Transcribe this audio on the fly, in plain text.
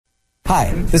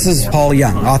Hi, this is Paul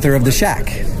Young, author of The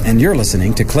Shack, and you're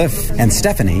listening to Cliff and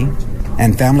Stephanie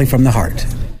and Family from the Heart.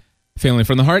 Family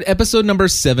from the Heart, episode number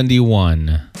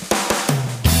 71.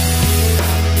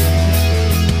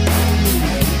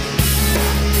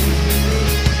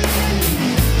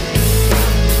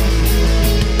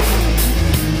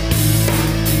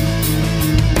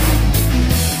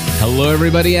 Hello,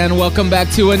 everybody, and welcome back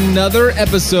to another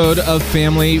episode of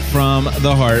Family from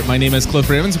the Heart. My name is Cliff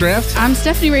Ravenscraft. I'm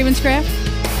Stephanie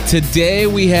Ravenscraft. Today,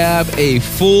 we have a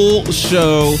full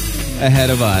show ahead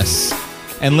of us.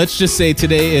 And let's just say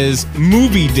today is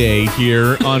movie day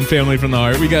here on Family from the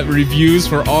Heart. We got reviews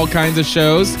for all kinds of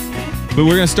shows, but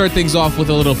we're going to start things off with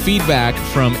a little feedback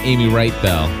from Amy Wright,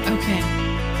 though. Okay.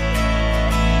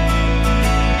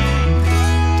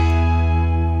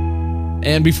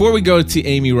 And before we go to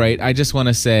Amy Wright, I just want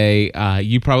to say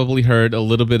you probably heard a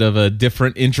little bit of a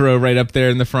different intro right up there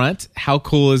in the front. How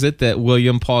cool is it that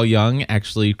William Paul Young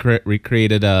actually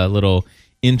recreated a little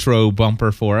intro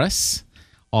bumper for us?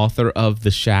 Author of The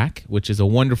Shack, which is a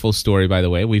wonderful story, by the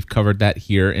way. We've covered that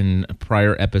here in a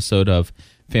prior episode of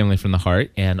Family from the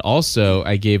Heart. And also,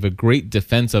 I gave a great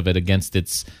defense of it against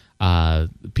its the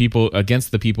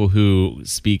people who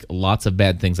speak lots of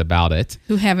bad things about it.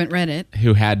 Who haven't read it.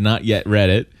 Who had not yet read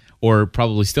it, or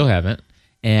probably still haven't.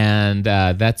 And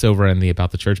that's over in the About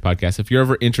the Church podcast. If you're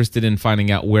ever interested in finding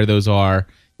out where those are,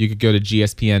 you could go to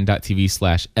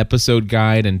gspn.tv/episode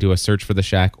guide and do a search for The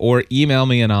Shack, or email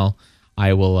me and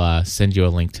I will send you a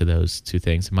link to those two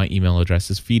things. My email address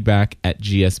is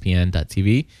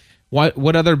feedback@gspn.tv.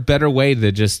 What other better way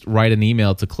to just write an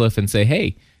email to Cliff and say,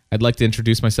 hey, I'd like to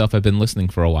introduce myself. I've been listening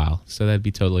for a while. So that'd be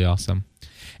totally awesome.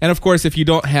 And of course, if you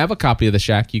don't have a copy of The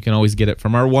Shack, you can always get it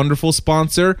from our wonderful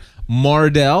sponsor,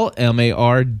 Mardel,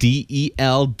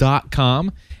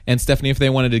 MARDEL.com. And Stephanie, if they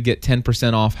wanted to get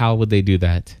 10% off, how would they do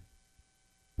that?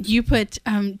 You put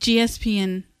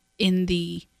GSPN in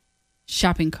the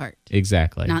shopping cart.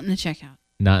 Exactly. Not in the checkout.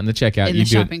 Not in the checkout. In the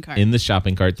shopping cart. In the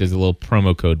shopping cart, there's a little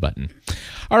promo code button.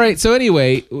 All right, so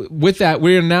anyway, with that,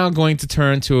 we're now going to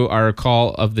turn to our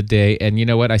call of the day. And you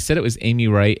know what? I said it was Amy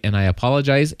Wright, and I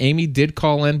apologize. Amy did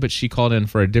call in, but she called in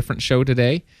for a different show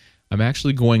today. I'm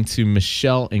actually going to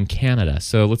Michelle in Canada.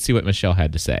 So let's see what Michelle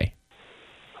had to say.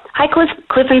 Hi, Cliff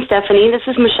and Stephanie. This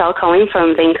is Michelle calling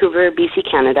from Vancouver, BC,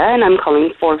 Canada, and I'm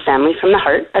calling for Family from the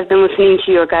Heart. I've been listening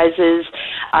to your guys'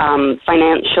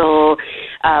 financial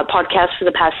podcast for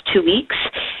the past 2 weeks,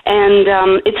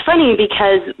 and it's funny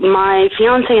because my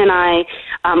fiance and I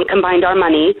combined our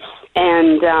money,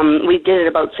 and we did it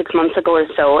about 6 months ago or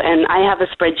so, and I have a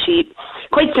spreadsheet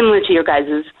quite similar to your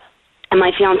guys'. And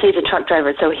my fiancé is a truck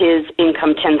driver, so his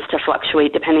income tends to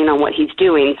fluctuate depending on what he's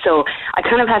doing. So I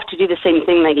kind of have to do the same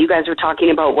thing that you guys were talking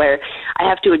about, where I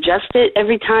have to adjust it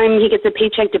every time he gets a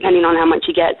paycheck depending on how much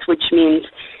he gets, which means,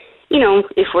 you know,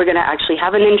 if we're going to actually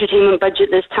have an entertainment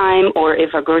budget this time, or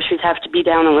if our groceries have to be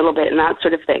down a little bit and that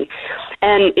sort of thing.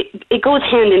 And it goes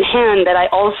hand in hand that I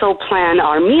also plan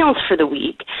our meals for the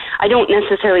week. I don't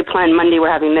necessarily plan Monday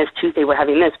we're having this, Tuesday we're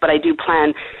having this, but I do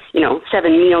plan,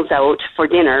 7 meals out for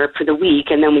dinner for the week,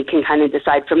 and then we can kind of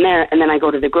decide from there, and then I go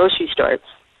to the grocery store.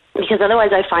 Because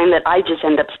otherwise I find that I just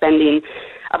end up spending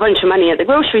a bunch of money at the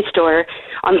grocery store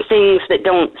on things that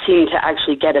don't seem to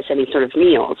actually get us any sort of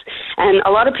meals. And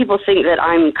a lot of people think that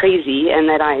I'm crazy and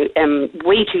that I am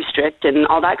way too strict and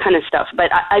all that kind of stuff.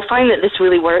 But I find that this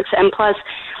really works. And plus,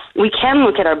 we can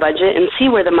look at our budget and see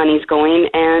where the money's going.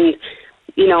 And,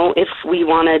 if we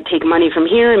want to take money from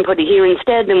here and put it here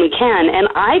instead, then we can. And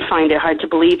I find it hard to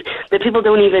believe that people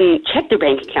don't even check their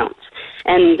bank accounts.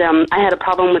 And I had a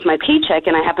problem with my paycheck,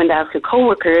 and I happened to ask a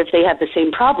coworker if they had the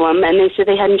same problem, and they said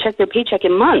they hadn't checked their paycheck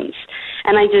in months.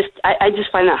 And I just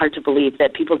find that hard to believe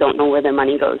that people don't know where their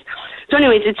money goes. So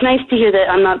anyways, it's nice to hear that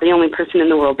I'm not the only person in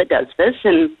the world that does this,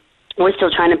 and we're still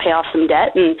trying to pay off some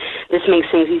debt, and this makes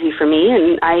things easy for me,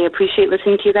 and I appreciate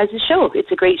listening to you guys' show.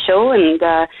 It's a great show, and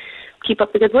keep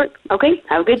up the good work. Okay,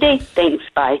 have a good day. Thanks,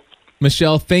 bye.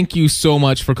 Michelle, thank you so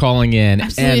much for calling in.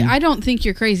 Absolutely. I don't think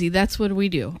you're crazy. That's what we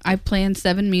do. I plan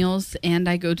 7 meals, and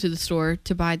I go to the store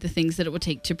to buy the things that it would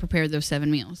take to prepare those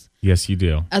 7 meals. Yes, you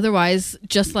do. Otherwise,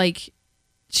 just like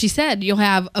she said, you'll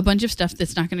have a bunch of stuff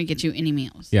that's not going to get you any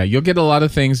meals. Yeah, you'll get a lot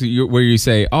of things where you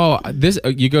say,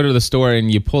 you go to the store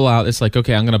and you pull out, it's like,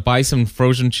 okay, I'm going to buy some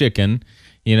frozen chicken,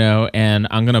 and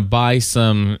I'm going to buy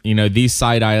some, these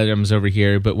side items over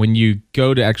here. But when you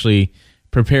go to actually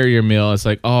prepare your meal, it's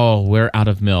like, oh, we're out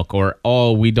of milk, or,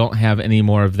 oh, we don't have any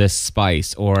more of this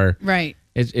spice, or right.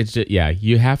 It's just,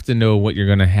 you have to know what you're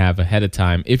going to have ahead of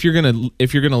time if you're going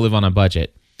to live on a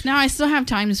budget. Now I still have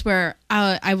times where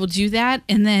I will do that,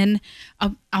 and then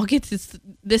I'll get this.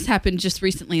 This happened just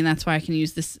recently, and that's why I can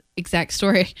use this exact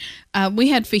story. We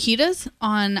had fajitas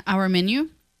on our menu,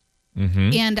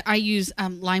 and I use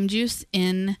lime juice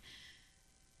in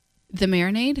the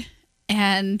marinade.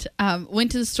 And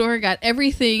went to the store, got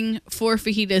everything for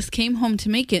fajitas, came home to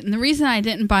make it. And the reason I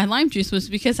didn't buy lime juice was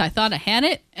because I thought I had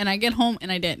it, and I get home and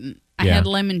I didn't. I had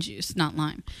lemon juice, not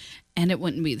lime, and it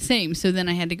wouldn't be the same. So then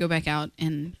I had to go back out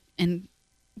and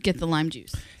get the lime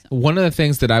juice. So. One of the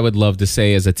things that I would love to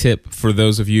say as a tip for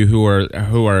those of you who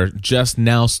are just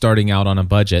now starting out on a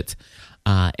budget,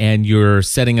 and you're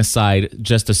setting aside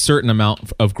just a certain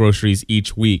amount of groceries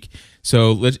each week.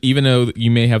 So even though you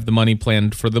may have the money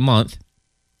planned for the month,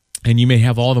 and you may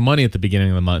have all the money at the beginning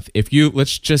of the month,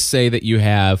 let's just say that you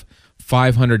have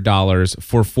 $500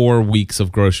 for 4 weeks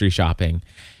of grocery shopping.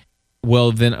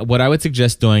 Well, then what I would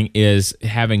suggest doing is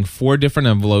having 4 different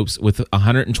envelopes with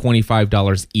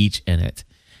 $125 each in it.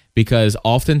 Because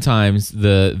oftentimes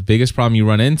the biggest problem you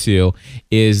run into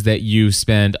is that you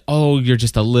spend, you're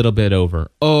just a little bit over.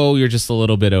 You're just a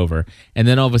little bit over. And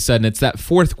then all of a sudden it's that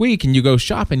 4th week and you go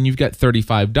shop and you've got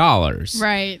 $35.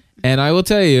 Right. And I will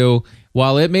tell you,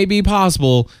 while it may be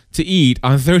possible to eat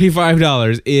on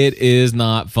 $35, it is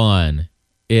not fun.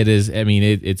 It is,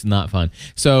 it's not fun.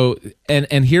 So,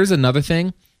 and here's another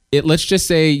thing. Let's just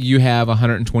say you have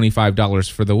 $125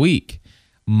 for the week.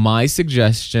 My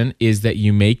suggestion is that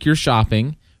you make your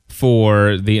shopping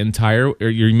for the entire, or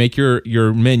you make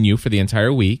your menu for the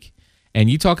entire week, and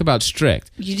you talk about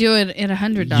strict. You do it at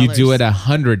 $100. You do it at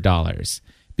 $100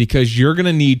 because you're going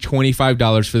to need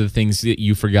 $25 for the things that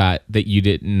you forgot that you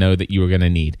didn't know that you were going to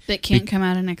need. That can't come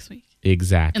out of next week.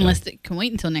 Exactly. Unless it can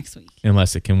wait until next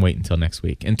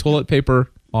week. And toilet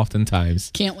paper, oftentimes.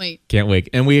 Can't wait.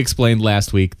 And we explained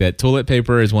last week that toilet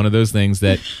paper is one of those things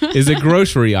that is a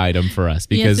grocery item for us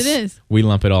because yes, it is. We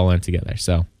lump it all in together.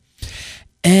 So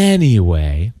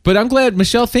anyway, but I'm glad,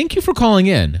 Michelle, thank you for calling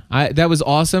in. That was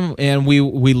awesome. And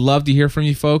we love to hear from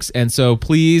you folks. And so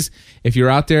please, if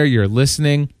you're out there, you're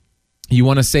listening, you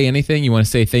want to say anything, you want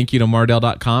to say thank you to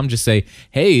Mardel.com, just say,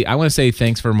 hey, I want to say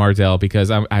thanks for Mardel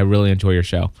because I really enjoy your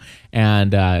show.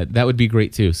 And that would be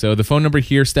great too. So the phone number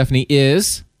here, Stephanie,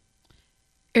 is?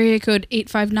 Area code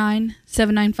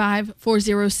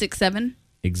 859-795-4067.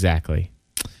 Exactly.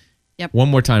 Yep. One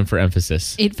more time for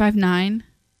emphasis.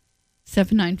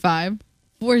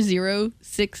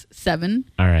 859-795-4067.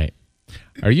 All right.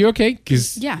 Are you okay?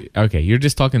 Yeah. Okay, you're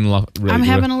just talking really I'm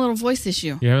having a little voice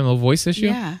issue. You're having a little voice issue?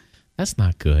 Yeah. That's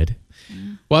not good.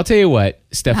 Well, I'll tell you what,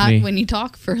 Stephanie. Not when you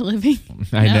talk for a living.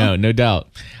 I know, no doubt.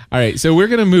 All right, so we're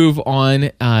going to move on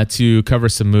to cover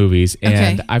some movies.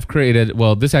 And I've created,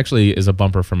 this actually is a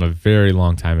bumper from a very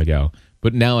long time ago.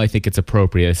 But now I think it's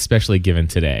appropriate, especially given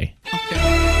today. Okay.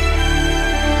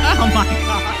 Oh, my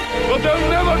God. But they'll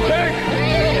never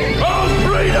take our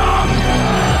freedom!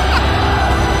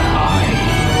 I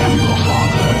am your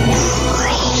father.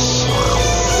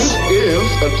 This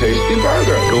is a tasty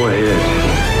burger. Go ahead.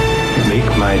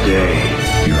 Make my day.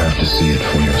 You have to see it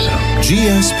for yourself.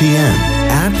 GSPN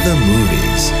at the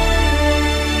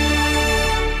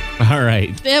movies. All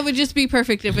right. That would just be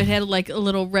perfect if it had like a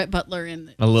little Rhett Butler in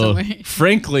it. A little,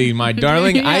 frankly, my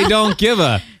darling, I don't give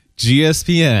a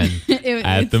GSPN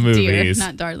at the movies. Dear,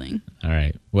 not darling. All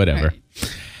right, whatever. Right.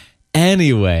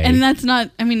 Anyway. And that's not,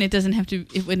 it doesn't have to,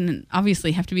 it wouldn't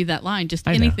obviously have to be that line, just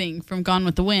anything from Gone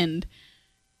with the Wind.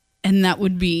 And that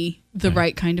would be the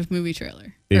right kind of movie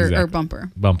trailer or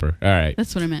bumper. Bumper. All right.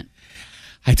 That's what I meant.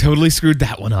 I totally screwed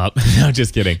that one up. No,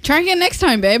 just kidding. Try again next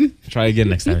time, babe. Try again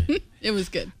next time. It was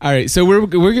good. All right. So we're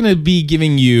going to be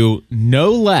giving you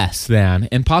no less than,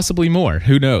 and possibly more,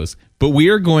 who knows, but we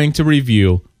are going to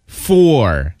review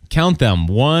 4, count them,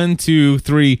 1, 2,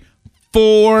 3,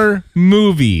 4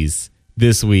 movies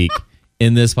this week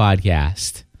in this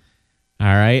podcast. All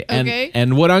right.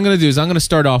 And what I'm going to do is I'm going to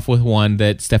start off with one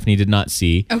that Stephanie did not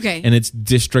see. Okay. And it's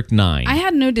District 9. I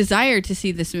had no desire to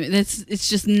see this movie. It's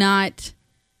just not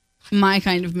my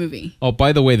kind of movie. Oh,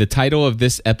 by the way, the title of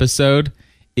this episode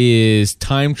is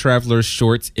Time Traveler's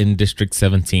Shorts in District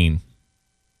 17.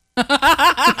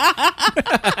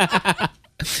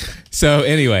 So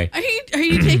anyway. Are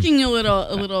you taking a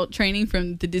little training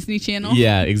from the Disney Channel?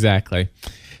 Yeah, exactly.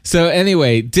 So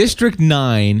anyway, District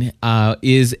 9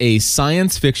 is a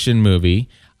science fiction movie.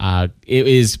 It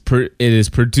is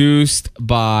produced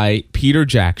by Peter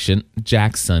Jackson,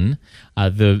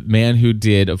 the man who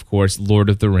did, of course, Lord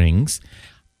of the Rings.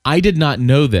 I did not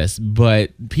know this, but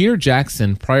Peter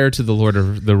Jackson, prior to the Lord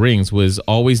of the Rings, was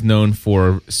always known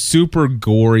for super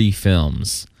gory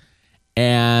films.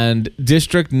 And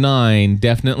District 9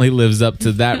 definitely lives up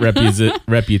to that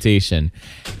reputation,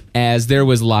 as there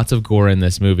was lots of gore in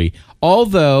this movie.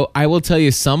 Although, I will tell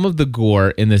you, some of the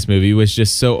gore in this movie was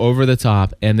just so over the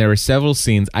top, and there were several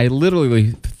scenes, I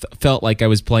literally felt like I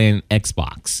was playing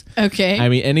Xbox. Okay. I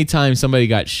mean, anytime somebody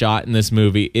got shot in this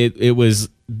movie, it was,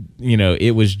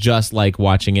 it was just like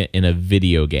watching it in a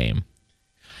video game.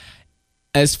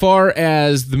 As far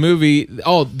as the movie,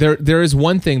 there is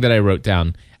one thing that I wrote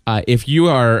down. If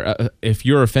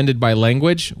you're offended by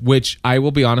language, which I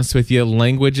will be honest with you,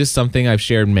 language is something I've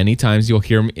shared many times. You'll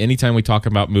hear anytime we talk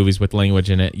about movies with language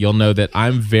in it, you'll know that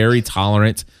I'm very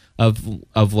tolerant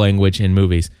of language in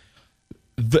movies.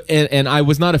 And I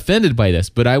was not offended by this,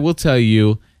 but I will tell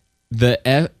you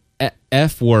the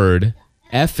F word,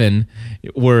 effing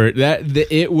word,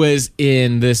 it was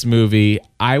in this movie,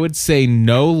 I would say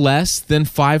no less than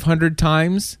 500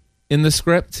 times in the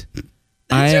script.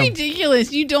 That's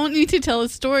ridiculous. You don't need to tell a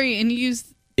story and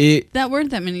use that word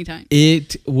that many times.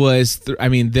 It was,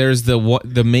 there's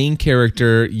the main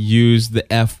character used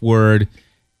the F word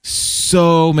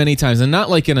so many times, and not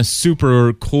like in a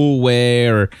super cool way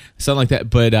or something like that,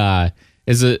 but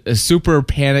is a super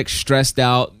panicked, stressed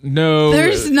out. No,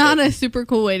 there's not a super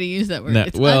cool way to use that word. No,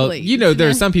 it's ugly. There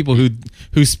are some people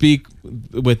who speak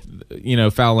with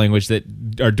foul language that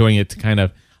are doing it to kind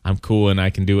of, I'm cool and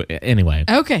I can do it anyway.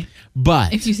 Okay,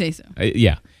 but if you say so,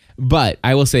 yeah. But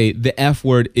I will say the F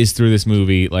word is through this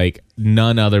movie like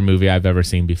none other movie I've ever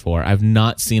seen before. I've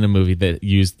not seen a movie that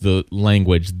used the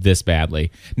language this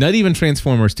badly. Not even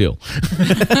Transformers 2.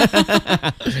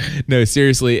 No,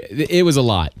 seriously, it was a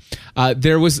lot.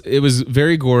 It was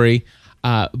very gory.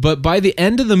 But by the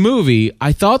end of the movie,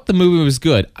 I thought the movie was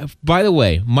good. By the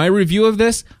way, my review of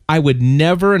this, I would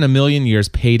never in a million years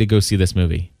pay to go see this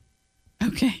movie.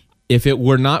 Okay. If it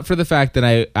were not for the fact that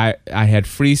I had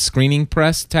free screening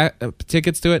press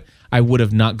tickets to it, I would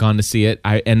have not gone to see it.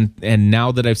 And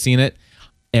now that I've seen it,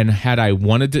 and had I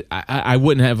wanted to, I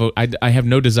wouldn't have. I have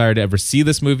no desire to ever see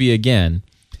this movie again.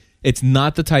 It's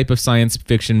not the type of science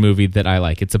fiction movie that I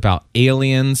like. It's about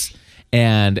aliens,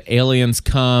 and aliens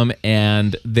come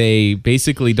and they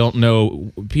basically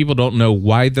people don't know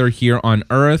why they're here on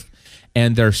Earth,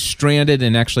 and they're stranded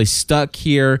and actually stuck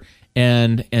here.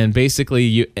 And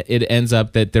basically, it ends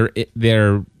up that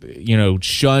they're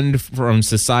shunned from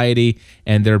society,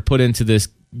 and they're put into this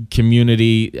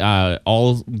community,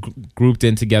 all grouped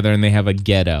in together, and they have a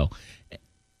ghetto.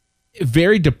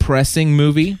 Very depressing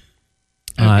movie,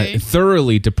 okay.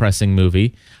 Thoroughly depressing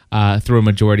movie through a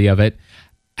majority of it.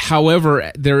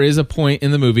 However, there is a point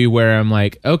in the movie where I'm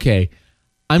like, okay,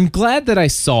 I'm glad that I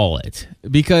saw it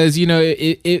because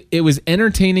it was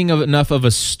entertaining enough of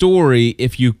a story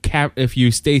if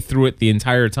you stay through it the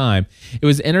entire time. It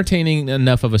was entertaining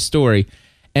enough of a story,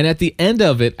 and at the end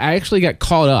of it, I actually got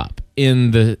caught up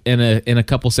in a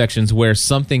couple sections where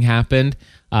something happened.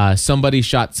 Somebody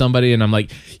shot somebody, and I'm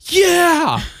like,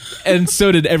 yeah, and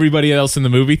so did everybody else in the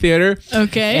movie theater.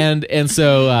 Okay, and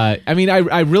so I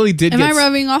really did. Am I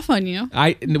rubbing off on you?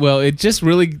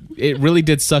 It really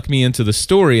did suck me into the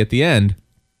story at the end.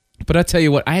 But I tell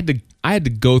you what, I had to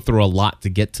go through a lot to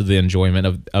get to the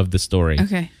enjoyment of the story.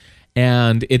 Okay,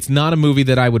 and it's not a movie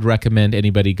that I would recommend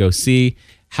anybody go see.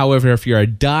 However, if you're a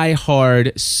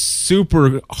die-hard,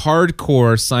 super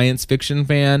hardcore science fiction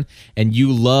fan and you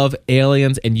love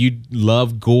aliens and you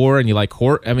love gore and you like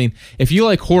horror, if you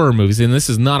like horror movies, and this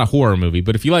is not a horror movie,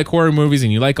 but if you like horror movies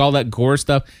and you like all that gore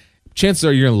stuff, chances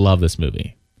are you're going to love this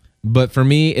movie. But for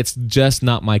me, it's just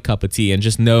not my cup of tea. And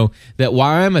just know that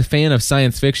while I'm a fan of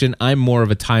science fiction, I'm more of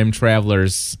a time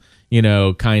traveler's,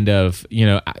 kind of,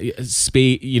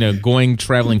 space,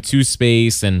 traveling to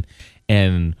space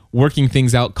and working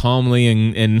things out calmly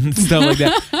and stuff like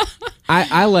that.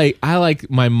 I like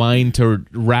my mind to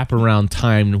wrap around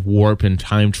time warp and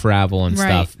time travel and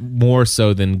stuff more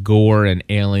so than gore and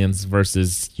aliens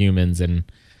versus humans and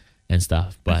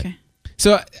stuff. But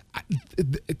so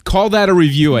call that a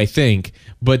review, I think.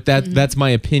 But that's my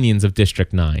opinions of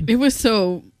District 9. It was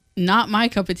so not my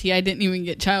cup of tea. I didn't even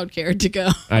get childcare to go.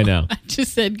 I know. I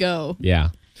just said go.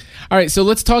 Yeah. All right. So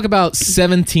let's talk about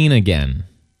 17 again.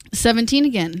 17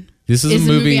 again. This is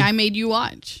a movie I made you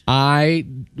watch. I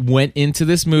went into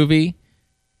this movie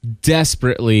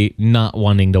desperately not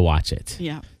wanting to watch it.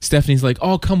 Yeah. Stephanie's like,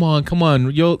 "Oh, come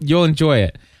on, you'll enjoy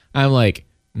it." I'm like,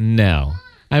 "No."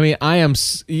 I am,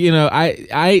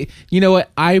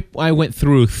 I went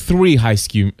through 3 high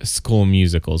school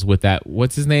musicals with that.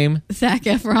 What's his name? Zac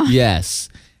Efron. Yes.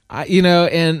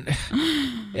 And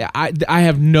I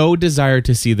have no desire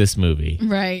to see this movie.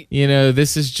 Right. You know,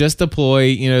 this is just a ploy.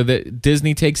 You know, that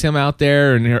Disney takes him out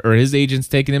there, or his agent's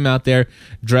taking him out there,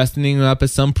 dressing him up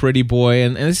as some pretty boy,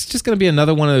 and it's just going to be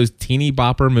another one of those teeny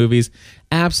bopper movies.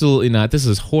 Absolutely not. This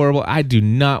is horrible. I do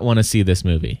not want to see this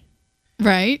movie.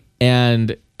 Right.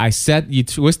 And you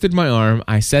twisted my arm.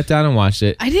 I sat down and watched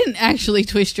it. I didn't actually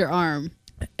twist your arm.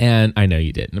 And I know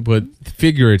you didn't, but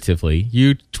figuratively,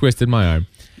 you twisted my arm.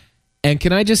 And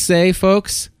can I just say,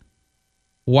 folks,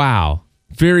 wow,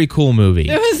 very cool movie.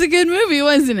 It was a good movie,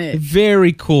 wasn't it?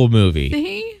 Very cool movie.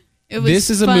 See? It was This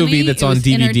is a funny, movie that's it on was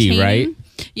DVD, entertaining. right?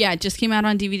 Yeah, it just came out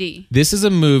on DVD. This is a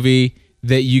movie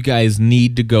that you guys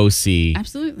need to go see.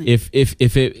 Absolutely.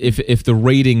 If the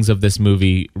ratings of this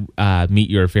movie meet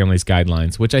your family's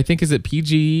guidelines, which I think is it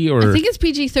PG or I think it's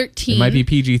PG-13. it might be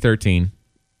PG-13.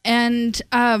 And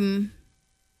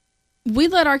we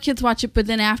let our kids watch it, but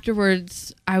then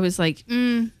afterwards I was like,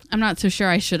 I'm not so sure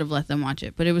I should have let them watch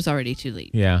it, but it was already too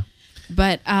late. Yeah.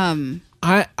 But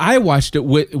I watched it.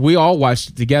 We all watched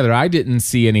it together. I didn't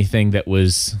see anything that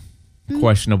was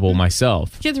questionable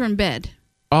myself. kids were in bed.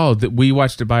 Oh, we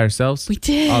watched it by ourselves? We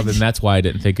did. Oh, then that's why I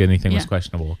didn't think anything was Yeah.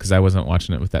 questionable, because I wasn't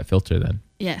watching it with that filter then.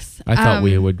 Yes. I thought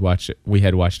we would watch it. We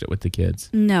had watched it with the kids.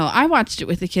 No, I watched it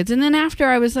with the kids, and then after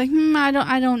I was like, I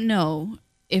don't know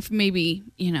if maybe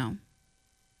Yeah.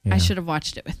 I should have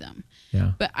watched it with them.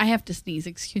 Yeah. But I have to sneeze.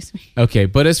 Excuse me. Okay,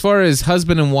 but as far as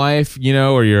husband and wife,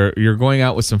 or you're going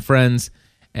out with some friends,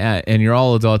 and you're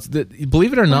all adults,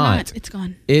 believe it or not, It's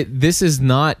gone. this is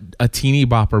not a teeny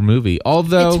bopper movie.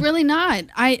 Although It's really not.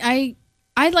 I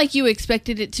like you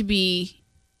expected it to be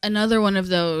another one of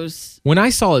those. when I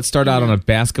saw it start out on a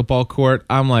basketball court,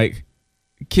 I'm like,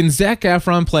 can Zac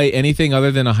Efron play anything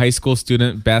other than a high school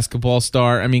student basketball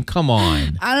star? I mean, come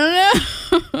on. I don't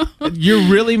know. You're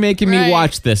really making me Right.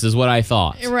 watch this, is what I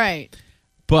thought. Right.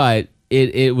 But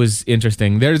it was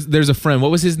interesting. There's a friend.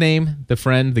 What was his name? The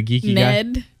friend, the geeky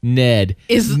guy? Ned.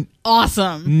 Is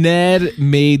awesome. Ned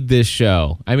made this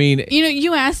show. I mean,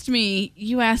 You asked me.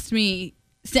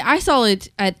 See, I saw it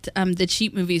at the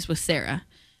cheap movies with Sarah.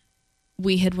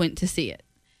 We had went to see it.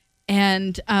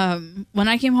 And when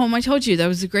I came home, I told you that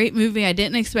was a great movie. I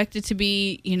didn't expect it to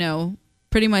be,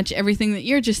 pretty much everything that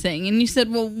you're just saying. And you said,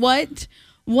 well, what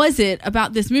was it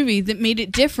about this movie that made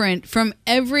it different from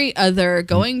every other,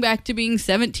 going back to being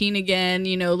 17 again,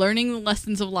 learning the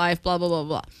lessons of life, blah, blah, blah,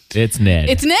 blah. it's Ned.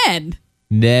 It's Ned.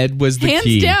 Ned was the Hands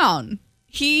key. down.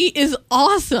 He is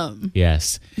awesome.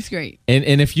 Yes. He's great.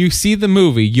 And if you see the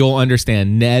movie, you'll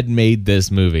understand Ned made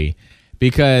this movie.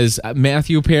 Because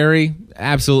Matthew Perry,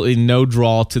 absolutely no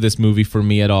draw to this movie for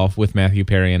me at all with Matthew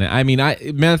Perry in it. I mean,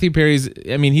 Matthew Perry's,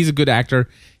 he's a good actor.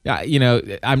 I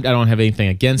don't have anything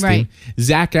against Right. him.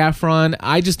 Zac Efron,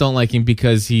 I just don't like him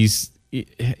because he's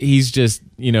just,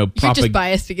 You're just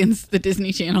biased against the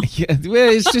Disney Channel. Yeah, well,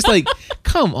 it's just like,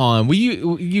 come on.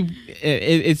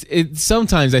 It's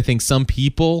sometimes I think some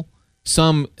people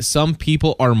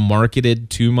are marketed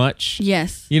too much.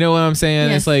 Yes. You know what I'm saying?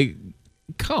 Yes. It's like,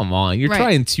 come on, you're Right.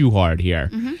 trying too hard here.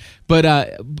 Mm-hmm. But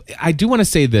I do want to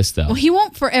say this though. Well, he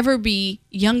won't forever be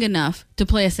young enough to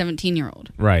play a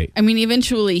 17-year-old. Right. I mean,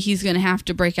 eventually he's going to have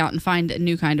to break out and find a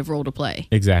new kind of role to play.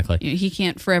 Exactly. He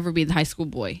can't forever be the high school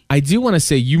boy. I do want to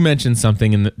say you mentioned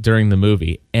something during the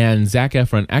movie, and Zac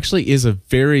Efron actually is a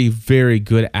very, very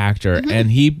good actor, Mm-hmm.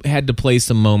 and he had to play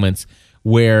some moments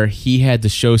where he had to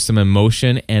show some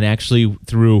emotion, and actually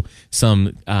through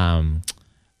some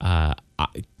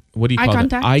what do you Eye call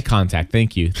contact? it? Eye contact.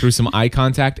 Thank you. Through some eye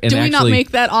contact, and Do we not actually,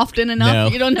 make that often enough? No.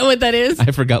 You don't know what that is?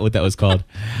 I forgot what that was called.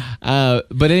 But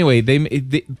anyway,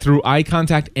 they through eye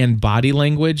contact and body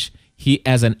language, he,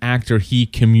 as an actor, he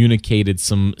communicated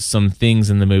some things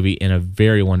in the movie in a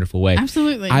very wonderful way.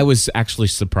 Absolutely. I was actually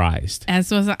surprised.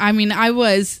 I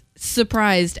was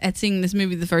surprised at seeing this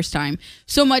movie the first time.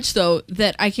 So much so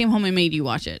that I came home and made you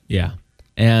watch it. Yeah.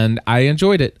 And I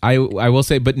enjoyed it. I will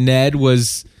say, but Ned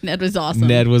was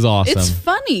awesome. awesome. It's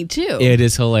funny, too. It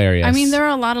is hilarious. I mean, there are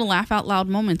a lot of laugh out loud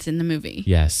moments in the movie.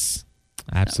 Yes,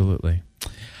 absolutely.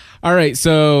 All right.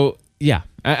 So, yeah,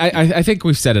 I think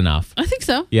we've said enough. I think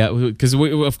so. Yeah, because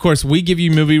of course we give you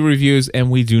movie reviews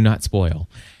and we do not spoil.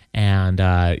 And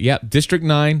District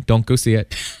 9, don't go see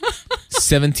it.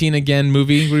 17 again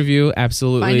movie review,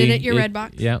 absolutely. Find it at your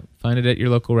Redbox. Yeah, find it at your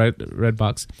local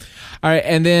Redbox. All right,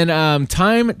 and then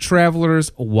Time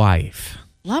Traveler's Wife.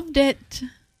 Loved it.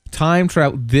 Time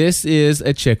travel. This is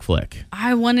a chick flick.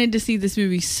 I wanted to see this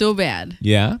movie so bad.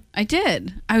 Yeah. I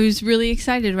did. I was really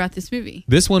excited about this movie.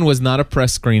 This one was not a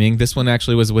press screening. This one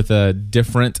actually was with a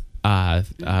different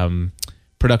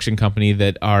production company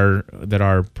that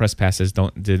our press passes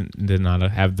did not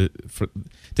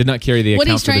carry the What account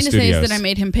he's trying for the to say studios. is that I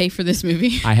made him pay for this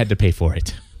movie. I had to pay for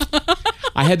it.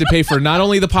 I had to pay for not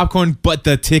only the popcorn but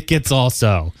the tickets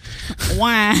also.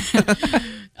 Wow.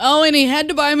 Oh, and he had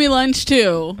to buy me lunch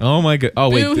too. Oh my god! Oh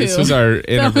wait, Boo-hoo. this was our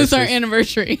anniversary. That was our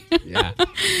anniversary. Yeah.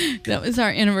 That was our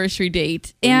anniversary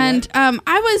date, and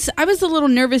I was a little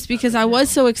nervous because I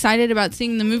was so excited about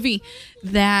seeing the movie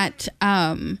that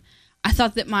I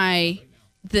thought that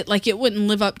it wouldn't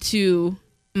live up to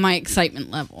my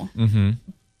excitement level. Mm-hmm.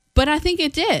 But I think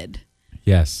it did.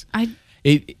 Yes.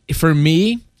 For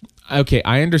me, okay,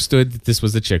 I understood that this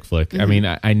was a chick flick. Mm-hmm. I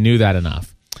mean, I knew that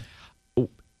enough.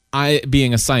 I,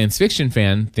 being a science fiction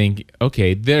fan, think,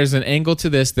 okay, there's an angle to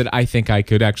this that I think I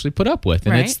could actually put up with.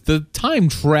 And Right. it's the time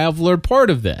traveler part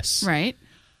of this. Right.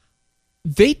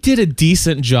 They did a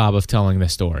decent job of telling the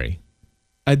story.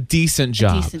 A decent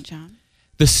job. Decent job.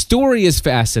 The story is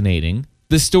fascinating.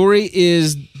 The story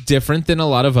is different than a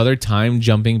lot of other time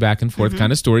jumping back and forth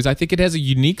kind of stories. I think it has a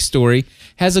unique story,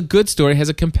 has a good story, has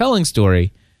a compelling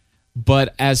story.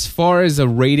 But as far as a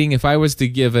rating, if I was to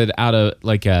give it out a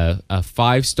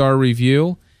 5-star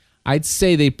review, I'd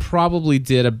say they probably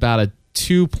did about a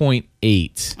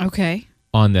 2.8 Okay.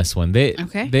 on this one. They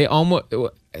almost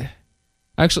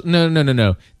actually no.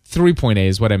 3.8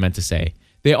 is what I meant to say.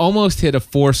 They almost hit a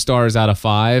 4 stars out of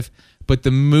 5, but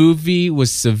the movie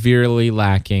was severely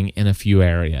lacking in a few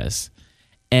areas.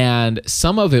 And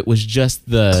some of it was just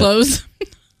the Close.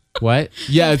 What?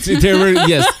 Yeah, there were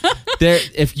yes. There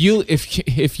if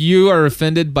you are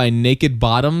offended by naked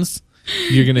bottoms,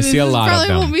 you're going to see a lot of Probably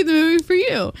them. won't be the movie for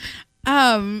you.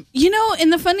 And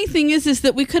the funny thing is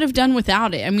that we could have done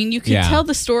without it. I mean, you could Yeah. tell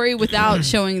the story without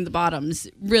showing the bottoms,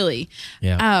 really.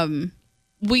 Yeah.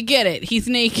 We get it. He's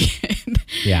naked.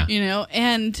 Yeah.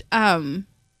 And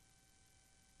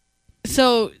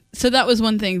so that was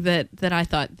one thing that I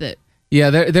thought that Yeah,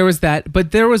 there was that,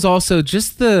 but there was also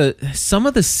just some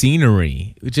of the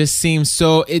scenery. It just seemed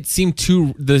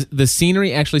the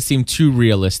scenery actually seemed too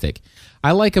realistic.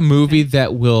 I like a movie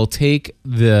that will take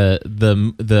the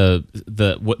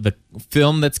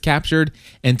film that's captured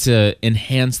and to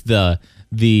enhance the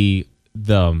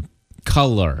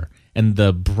color and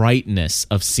the brightness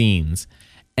of scenes.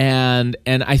 And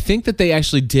I think that they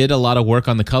actually did a lot of work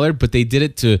on the color, but they did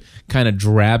it to kind of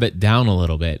drab it down a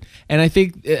little bit. And I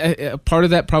think part of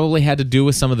that probably had to do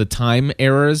with some of the time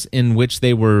errors in which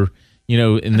they were,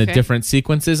 in the different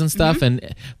sequences and stuff.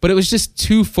 But it was just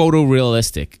too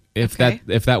photorealistic, if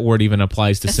that word even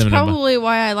applies to that's cinema. probably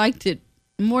why I liked it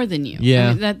more than you. Yeah.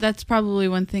 I mean, that's probably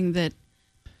one thing that.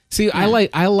 See, I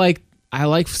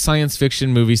like science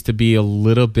fiction movies to be a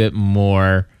little bit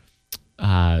more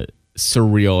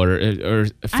surreal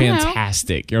or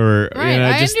fantastic or Right,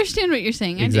 I understand what you're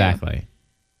saying. Exactly. I do.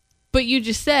 But you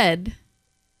just said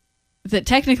that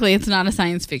technically it's not a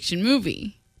science fiction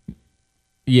movie.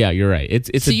 Yeah, you're right.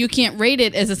 It's so you can't rate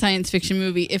it as a science fiction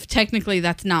movie if technically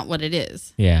that's not what it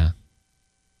is. Yeah.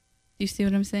 Do you see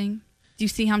what I'm saying? Do you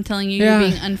see how I'm telling you Yeah. you're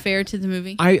being unfair to the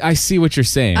movie? I see what you're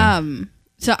saying.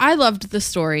 So I loved the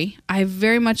story. I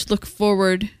very much look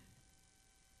forward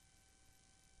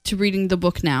to reading the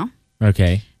book now.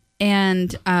 Okay.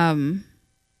 And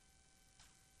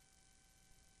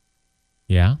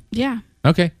Yeah. yeah.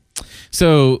 Okay.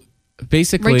 So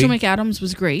basically, Rachel McAdams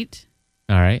was great.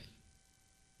 all right.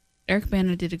 Eric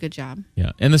Bana did a good job.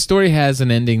 Yeah. And the story has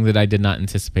an ending that I did not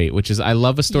anticipate, which is I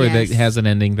love a story Yes. that has an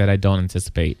ending that I don't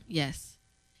anticipate. Yes.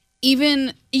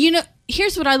 Even,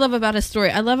 here's what I love about a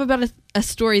story. I love about a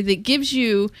story that gives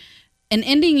you an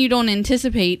ending you don't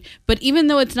anticipate, but even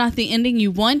though it's not the ending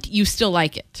you want, you still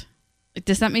like it. Like,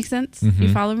 does that make sense? You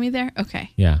follow me there? Okay.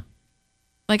 Yeah.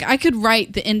 Like, I could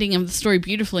write the ending of the story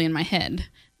beautifully in my head.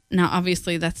 Now,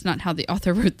 obviously, that's not how the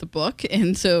author wrote the book,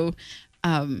 and so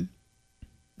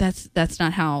that's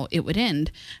not how it would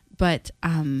end. But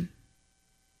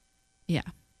yeah.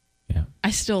 Yeah.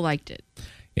 I still liked it.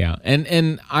 Yeah,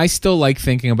 and I still like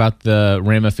thinking about the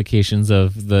ramifications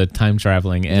of the time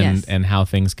traveling Yes. and how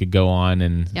things could go on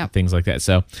and Yep. things like that.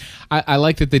 So I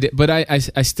like that they did, but I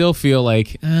still feel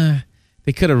like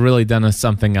they could have really done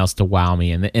something else to wow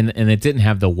me, and it didn't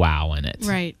have the wow in it.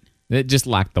 Right. It just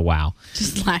lacked the wow.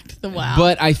 Just lacked the wow.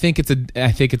 But I think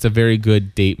it's a very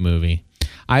good date movie.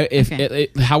 Okay.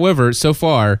 However, so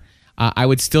far, I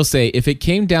would still say if it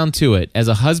came down to it, as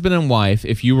a husband and wife,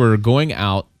 if you were going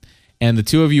out and the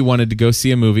two of you wanted to go see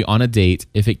a movie on a date,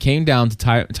 if it came down to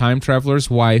Time Traveler's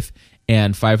Wife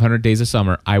and 500 Days of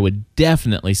Summer, I would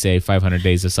definitely say 500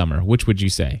 Days of Summer. Which would you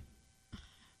say?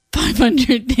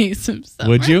 500 Days of Summer.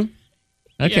 Would you?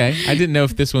 Okay. I didn't know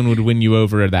if this one would win you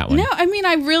over or that one. No, I mean,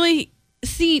 I really,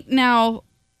 See, now,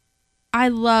 I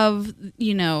love,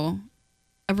 a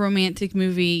romantic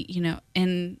movie,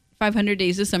 and 500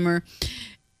 Days of Summer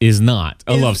is not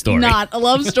a love story. Not a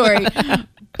love story.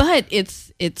 But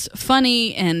it's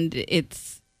funny and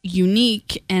it's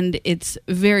unique and it's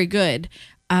very good.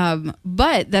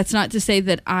 But that's not to say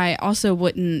that I also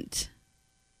wouldn't.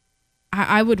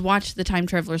 I would watch The Time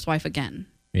Traveler's Wife again.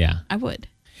 Yeah. I would.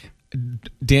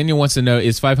 Daniel wants to know,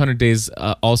 is 500 Days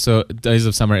also Days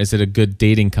of Summer, is it a good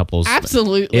dating couples?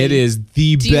 Absolutely. It is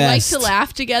the best. Do you like to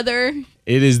laugh together?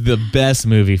 It is the best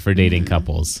movie for dating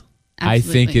couples.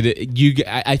 Absolutely.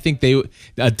 I think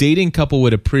a dating couple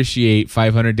would appreciate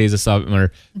 500 Days of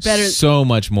Summer so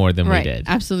much more than we did.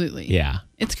 Absolutely. Yeah.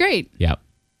 It's great. Yep.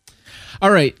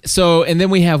 All right. So, and then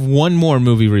we have one more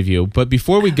movie review. But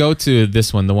before we go to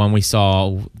this one, the one we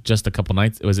saw just a couple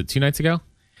nights, was it 2 nights ago?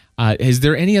 Is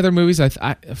there any other movies?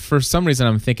 For some reason,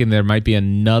 I'm thinking there might be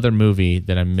another movie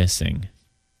that I'm missing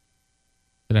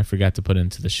that I forgot to put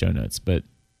into the show notes. But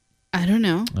I don't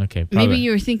know. Okay. Probably. Maybe you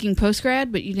were thinking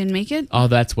post-grad, but you didn't make it? Oh,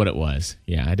 that's what it was.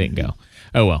 Yeah, I didn't go.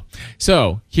 Oh, well.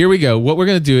 So here we go. What we're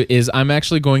going to do is I'm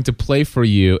actually going to play for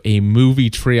you a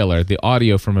movie trailer, the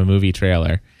audio from a movie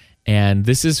trailer. And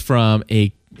this is from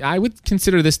I would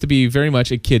consider this to be very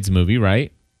much a kid's movie,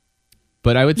 right?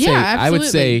 But I would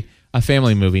say a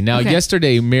family movie. Now,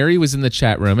 yesterday, Mary was in the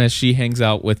chat room, as she hangs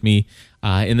out with me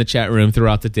in the chat room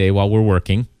throughout the day while we're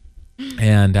working.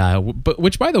 And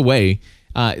which, by the way,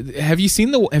 have you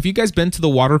guys been to the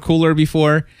water cooler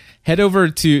before? Head over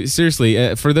to,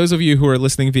 seriously, for those of you who are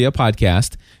listening via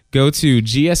podcast, go to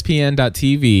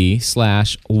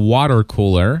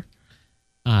gspn.tv/watercooler.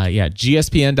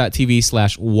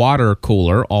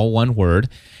 gspn.tv/watercooler, all one word.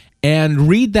 And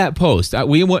read that post.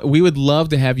 We would love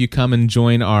to have you come and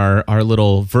join our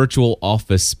little virtual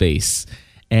office space.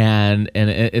 And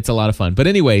it's a lot of fun. But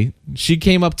anyway, she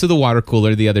came up to the water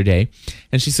cooler the other day,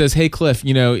 and she says, "Hey, Cliff,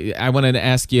 I wanted to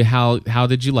ask you how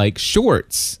did you like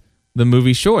Shorts, the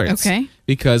movie Shorts? Okay.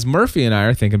 Because Murphy and I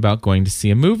are thinking about going to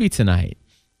see a movie tonight."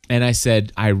 And I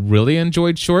said, I really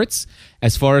enjoyed Shorts.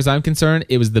 As far as I'm concerned,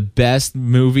 it was the best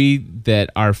movie that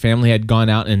our family had gone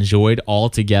out and enjoyed all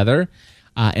together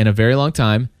in a very long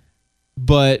time.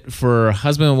 But for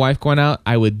husband and wife going out,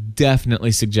 I would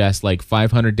definitely suggest like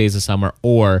 500 Days of Summer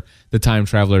or The Time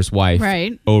Traveler's Wife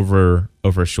over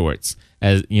Shorts.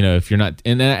 As if you're not,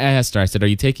 and I asked her, I said, "Are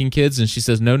you taking kids?" And she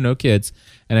says, "No kids."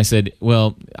 And I said,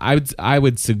 "Well, I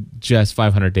would suggest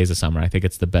 500 Days of Summer. I think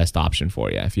it's the best option for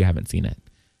you if you haven't seen it."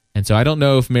 And so I don't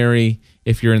know if Mary,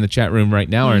 if you're in the chat room right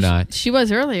now or not. She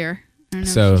was earlier.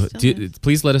 So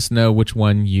please let us know which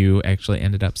one you actually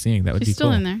ended up seeing. That would be cool. She's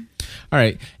still in there. All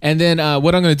right. And then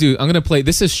what I'm going to do, I'm going to play,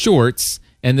 this is Shorts,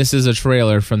 and this is a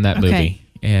trailer from that movie.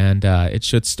 And it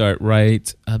should start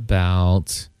right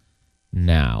about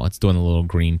now. It's doing a little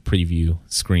green preview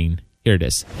screen. Here it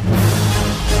is.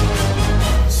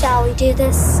 Shall we do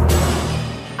this?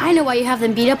 I know why you have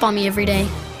them beat up on me every day.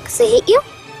 'Cause they hate you?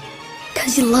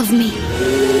 'Cause you love me.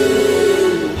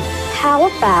 How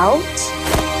about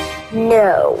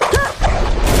no?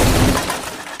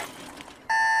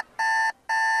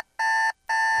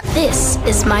 This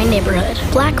is my neighborhood,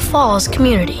 Black Falls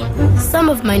Community. Some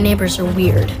of my neighbors are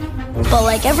weird, but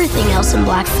like everything else in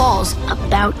Black Falls,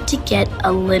 about to get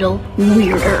a little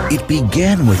weirder. It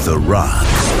began with a rock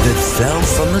that fell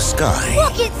from the sky.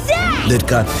 Look, it's Zach! That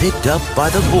got picked up by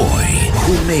the boy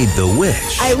who made the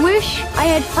wish. I wish I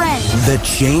had friends. That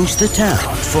changed the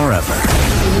town forever.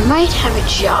 We might have a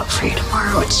job for you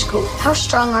tomorrow at school. How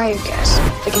strong are you guys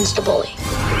against a bully?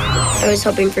 I was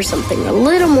hoping for something a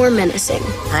little more menacing.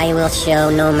 I will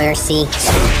show no mercy.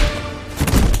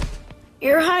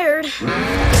 You're hired.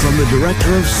 From the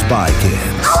director of Spy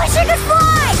Kids. I wish I could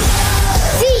fly!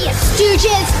 See ya,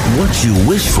 stooges! What you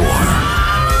wish for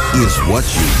is what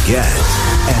you get.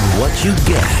 And what you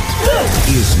get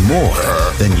is more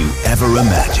than you ever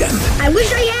imagined. I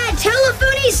wish I had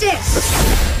telephonesis!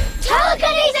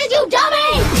 Telekinesis, you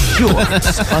dummy!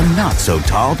 Shorts, a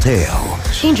not-so-tall tale.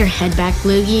 Change your head back,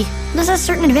 Loogie. This has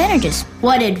certain advantages.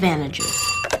 What advantages?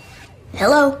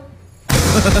 Hello?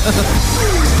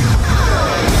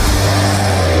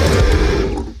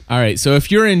 All right, so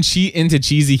if you're into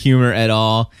cheesy humor at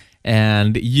all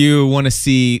and you want to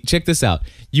see, check this out.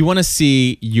 You want to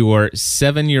see your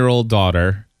 7-year-old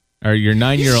daughter or your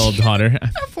 9-year-old daughter.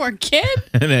 That poor kid.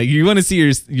 You want to see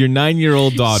your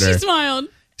 9-year-old daughter. She smiled.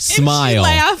 Smile.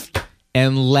 And she laughed.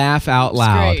 And laugh out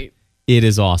loud. Great. It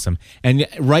is awesome. And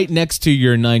right next to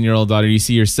your 9-year-old daughter, you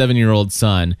see your 7-year-old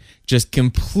son just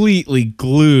completely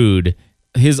glued,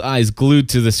 his eyes glued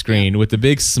to the screen with a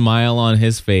big smile on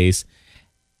his face.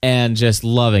 and just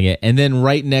loving it. And then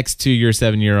right next to your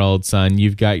 7-year-old son,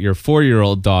 you've got your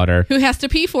 4-year-old daughter who has to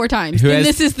pee 4 times. And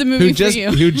this is the movie for you.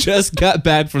 Who just got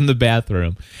back from the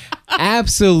bathroom.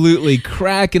 Absolutely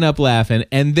cracking up laughing.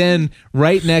 And then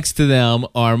right next to them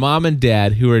are mom and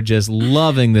dad who are just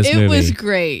loving this movie. It was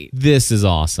great. This is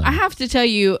awesome. I have to tell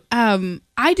you,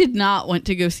 I did not want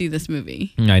to go see this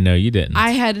movie. I know you didn't.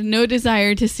 I had no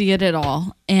desire to see it at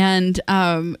all. And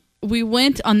we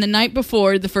went on the night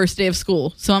before the first day of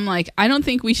school. So I'm like, I don't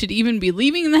think we should even be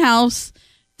leaving the house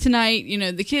tonight. You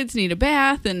know, the kids need a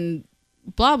bath and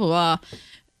blah, blah, blah.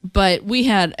 But we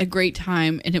had a great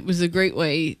time, and it was a great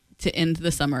way to end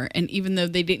the summer. And even though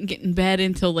they didn't get in bed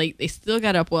until late, they still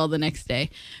got up well the next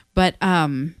day. But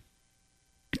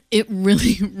it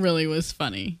really, really was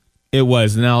funny. It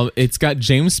was. Now, it's got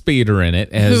James Spader in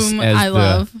it whom I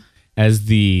love. As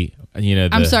the, you know,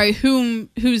 I'm sorry,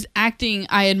 whose acting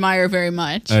I admire very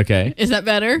much. Okay. Is that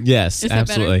better? Yes, Is that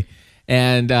absolutely. better?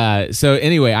 And so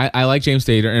anyway, I like James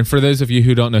Spader. And for those of you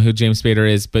who don't know who James Spader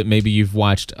is, but maybe you've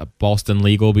watched Boston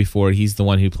Legal before, he's the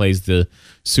one who plays the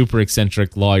super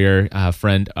eccentric lawyer,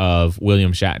 friend of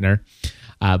William Shatner.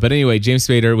 But anyway, James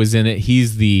Spader was in it.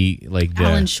 He's the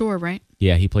Alan Shore, right?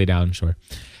 Yeah, he played Alan Shore.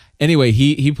 Anyway,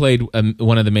 he played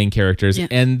one of the main characters. Yeah.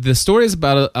 And the story is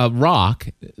about a rock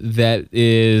that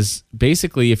is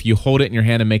basically, if you hold it in your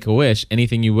hand and make a wish,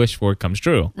 anything you wish for comes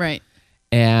true. Right.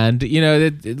 And, you know, a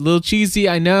little cheesy,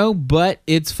 I know, but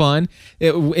it's fun.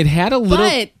 It had a little...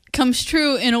 But comes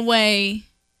true in a way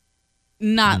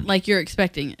not like you're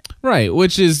expecting it. Right,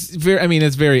 which is very, I mean,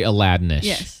 it's very Aladdin-ish.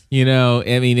 Yes. You know,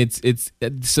 I mean, it's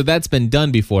so that's been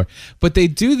done before. But they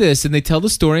do this, and they tell the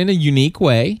story in a unique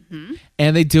way,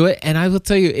 and they do it, and I will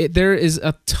tell you, there is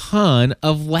a ton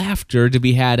of laughter to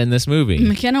be had in this movie.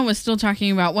 McKenna was still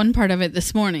talking about one part of it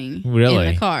this morning. Really?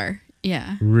 In the car.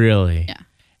 Yeah. Really? Yeah.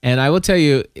 And I will tell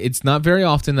you, it's not very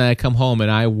often that I come home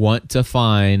and I want to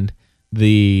find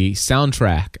the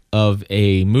soundtrack of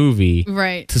a movie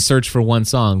to search for one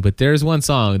song. But there's one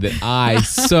song that I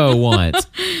so want.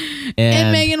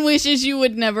 And Megan wishes you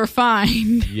would never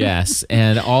find. Yes.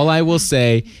 And all I will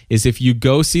say is if you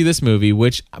go see this movie,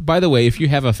 which, by the way, if you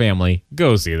have a family,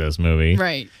 go see this movie.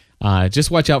 Right.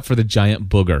 Just watch out for the giant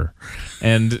booger.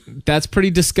 And that's pretty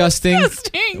disgusting.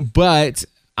 But...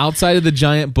 outside of the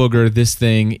giant booger, this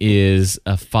thing is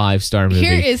a 5-star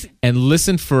movie. And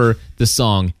listen for the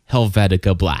song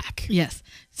Helvetica Black. Yes.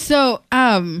 So,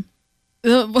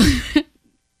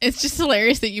 it's just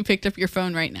hilarious that you picked up your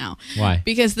phone right now. Why?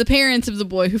 Because the parents of the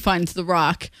boy who finds the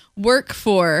rock work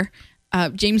for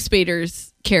James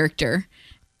Spader's character.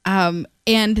 And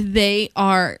they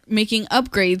are making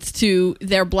upgrades to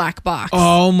their black box.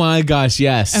 Oh my gosh,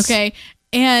 yes. Okay.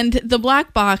 And the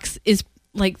black box is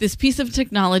like this piece of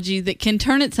technology that can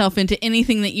turn itself into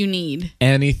anything that you need.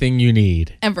 Anything you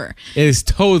need. Ever. It is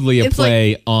totally a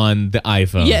play on the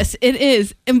iPhone. Yes, it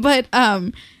is. But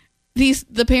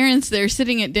the parents, they're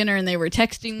sitting at dinner and they were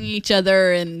texting each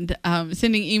other and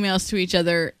sending emails to each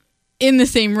other in the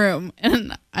same room.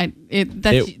 And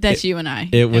that's you and I.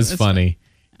 It was funny.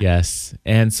 Yes.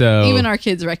 And so... even our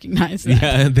kids recognized that.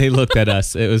 Yeah, they looked at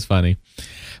us. It was funny.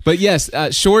 But yes,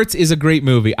 Shorts is a great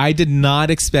movie. I did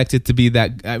not expect it to be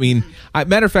that. I mean,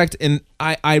 matter of fact, and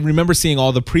I remember seeing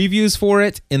all the previews for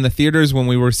it in the theaters when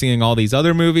we were seeing all these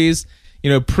other movies.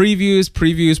 You know,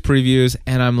 previews,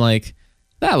 and I'm like,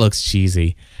 that looks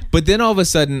cheesy. But then all of a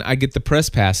sudden, I get the press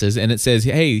passes, and it says,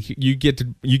 hey, you get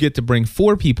to bring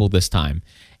 4 people this time.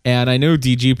 And I know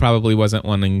DG probably wasn't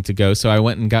wanting to go, so I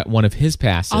went and got one of his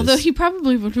passes. Although he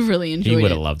probably would have really enjoyed it. He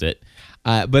would have loved it.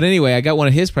 But anyway, I got one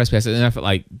of his press passes, and I felt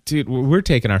like, dude, we're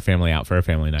taking our family out for a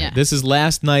family night. Yeah. This is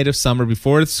last night of summer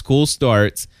before school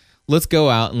starts. Let's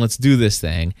go out and let's do this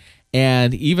thing.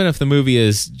 And even if the movie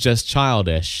is just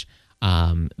childish,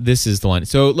 this is the one.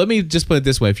 So let me just put it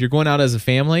this way. If you're going out as a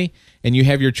family and you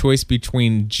have your choice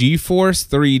between G-Force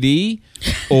 3D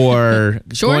or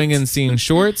going and seeing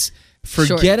Shorts,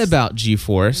 forget about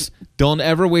G-Force. Don't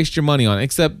ever waste your money on it,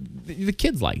 except the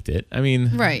kids liked it. I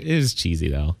mean, it is cheesy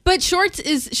though. But Shorts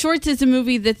is a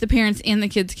movie that the parents and the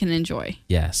kids can enjoy.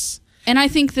 Yes. And I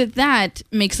think that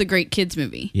makes a great kids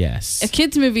movie. Yes. A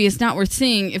kids movie is not worth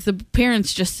seeing if the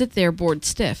parents just sit there bored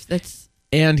stiff.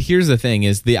 And here's the thing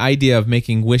is the idea of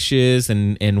making wishes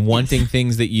and wanting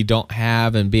things that you don't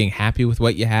have and being happy with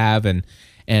what you have and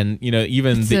you know,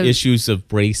 even the issues of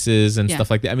braces and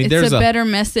stuff like that. I mean, it's a better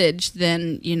message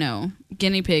than, you know,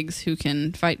 guinea pigs who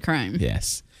can fight crime.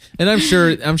 Yes. And I'm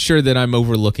sure that I'm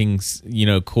overlooking, you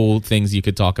know, cool things you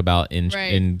could talk about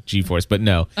in G-Force, but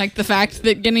no. Like the fact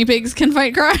that guinea pigs can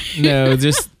fight crime? No,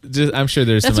 just I'm sure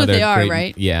there's That's some what other they are, great,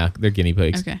 right? Yeah, they're guinea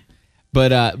pigs. Okay.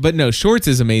 But no, Shorts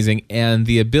is amazing, and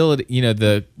the ability,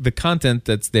 the content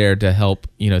that's there to help,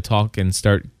 talk and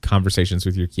start conversations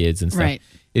with your kids and stuff Right.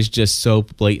 is just so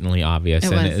blatantly obvious,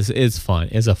 and was. it's fun.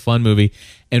 It's a fun movie,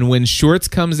 and when Shorts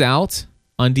comes out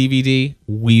on DVD,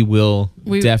 we will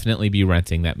definitely be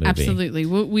renting that movie. Absolutely.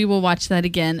 We will watch that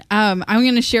again. I'm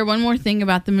going to share one more thing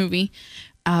about the movie,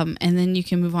 and then you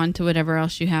can move on to whatever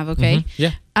else you have, okay?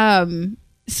 Yeah.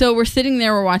 So we're sitting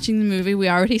there, we're watching the movie. We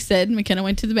already said McKenna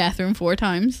went to the bathroom 4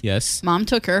 times. Yes. Mom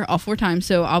took her all 4 times.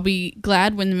 So I'll be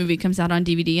glad when the movie comes out on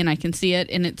DVD and I can see it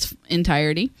in its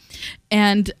entirety.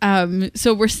 And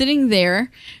so we're sitting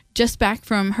there just back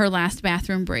from her last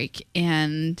bathroom break,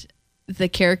 and the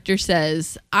character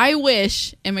says, "I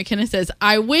wish," and McKenna says,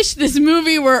 "I wish this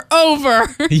movie were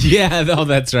over." Yeah, oh,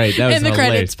 that's right. That was and the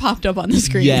hilarious. credits popped up on the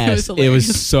screen. Yes, it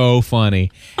was so funny,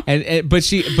 but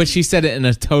she said it in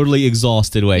a totally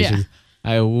exhausted way. Yeah. She said,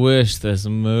 "I wish this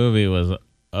movie was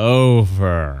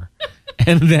over,"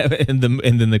 and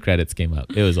then the credits came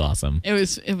up. It was awesome. It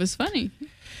was funny.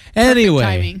 Anyway,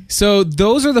 timing. so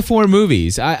those are the 4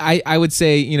 movies. I would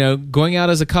say, going out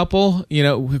as a couple,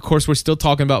 of course, we're still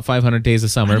talking about 500 Days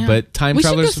of Summer, but Time We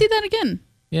Travelers. should go see that again.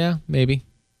 Yeah, maybe.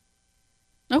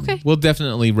 Okay. We'll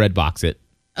definitely red box it.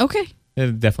 Okay.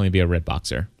 It'll definitely be a red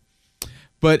boxer.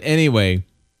 But anyway,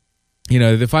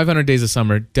 the 500 Days of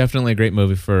Summer, definitely a great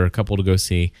movie for a couple to go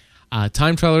see.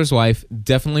 Time Traveler's Wife,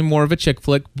 definitely more of a chick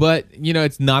flick, but,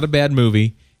 it's not a bad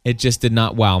movie. It just did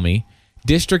not wow me.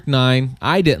 District 9,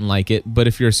 I didn't like it, but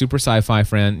if you're a super sci-fi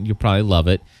fan, you'll probably love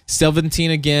it.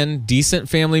 17, again, decent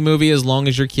family movie as long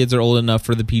as your kids are old enough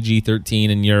for the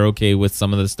PG-13 and you're okay with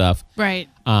some of the stuff. Right.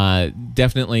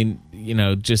 Definitely,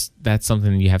 just that's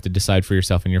something you have to decide for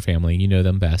yourself and your family. You know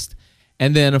them best.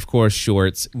 And then, of course,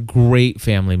 Shorts, great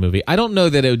family movie. I don't know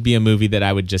that it would be a movie that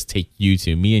I would just take you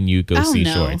to. Me and you go see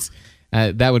no. Shorts.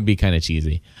 That would be kind of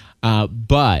cheesy.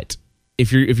 But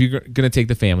if you're going to take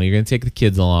the family, you're going to take the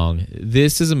kids along.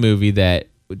 This is a movie that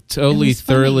totally,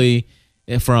 thoroughly,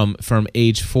 from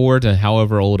age 4 to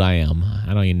however old I am.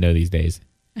 I don't even know these days.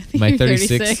 I think Am I you're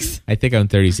 36? I think I'm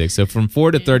 36. So from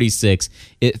 4 to 36,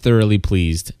 it thoroughly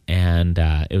pleased, and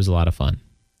it was a lot of fun.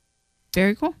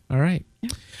 Very cool. All right.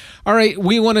 Yeah. All right.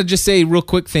 We want to just say real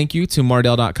quick thank you to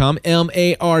Mardel.com,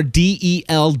 MARDEL.com,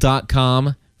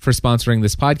 for sponsoring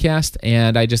this podcast.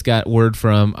 And I just got word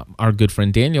from our good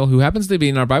friend Daniel, who happens to be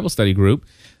in our Bible study group,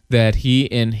 that he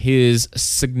and his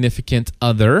significant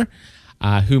other,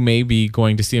 who may be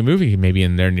going to see a movie maybe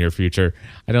in their near future,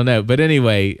 I don't know. But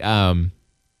anyway,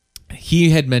 he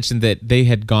had mentioned that they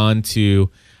had gone to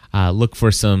look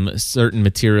for some certain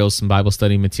materials, some Bible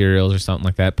study materials or something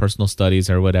like that, personal studies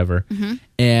or whatever. Mm-hmm.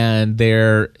 And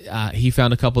there, he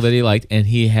found a couple that he liked, and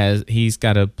he's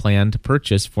got a plan to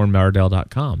purchase for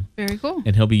Mardel.com. Very cool.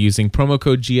 And he'll be using promo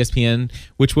code GSPN,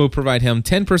 which will provide him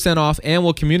 10% off, and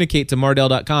will communicate to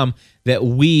Mardel.com that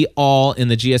we all in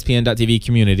the GSPN.TV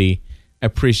community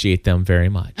appreciate them very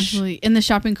much. Absolutely. In the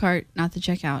shopping cart, not the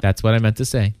checkout. That's what I meant to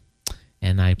say.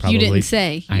 And I probably... You didn't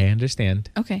say. I understand.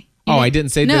 Okay. I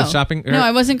didn't say the shopping... No,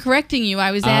 I wasn't correcting you.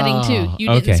 I was adding to. You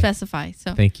didn't specify.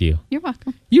 So thank you. You're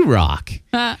welcome. You rock.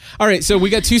 All right, so we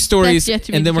got 2 stories,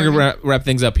 and then we're going to wrap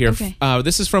things up here. Okay.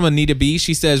 This is from Anita B.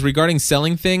 She says, regarding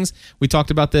selling things, we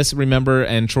talked about this, remember,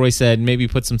 and Troy said maybe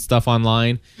put some stuff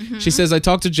online. Mm-hmm. She says, I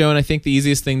talked to Joe, and I think the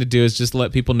easiest thing to do is just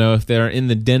let people know if they're in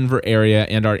the Denver area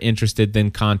and are interested,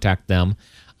 then contact them.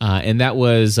 And that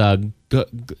was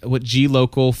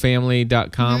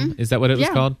glocalfamily.com. Mm-hmm. Is that what it was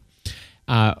called?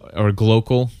 Or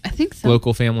Glocal? I think so.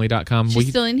 Glocalfamily.com. She's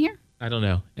still in here? I don't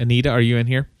know. Anita, are you in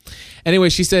here? Anyway,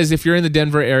 she says, if you're in the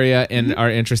Denver area and are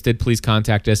interested, please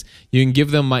contact us. You can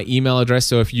give them my email address.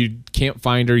 So if you can't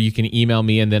find her, you can email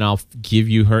me, and then I'll give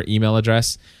you her email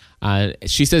address.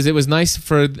 She says it was nice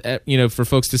for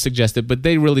folks to suggest it, but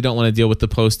they really don't want to deal with the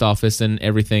post office and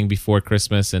everything before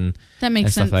Christmas and that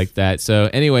makes stuff sense. like that. So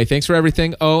anyway, thanks for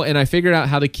everything. Oh, and I figured out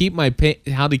how to keep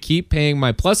paying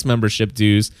my Plus membership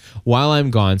dues while I'm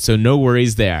gone. So no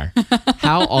worries there.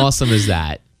 How awesome is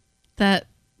that?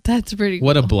 That's pretty cool.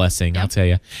 What a blessing, I'll tell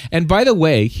you. And by the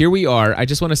way, here we are. I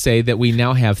just want to say that we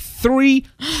now have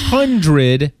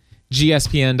 300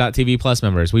 GSPN.TV Plus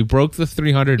members. We broke the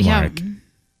 300 mark.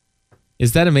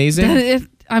 Is that amazing?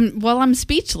 I'm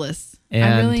speechless.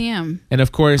 I really am. And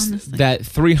of course, honestly. that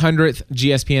 300th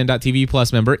GSPN.TV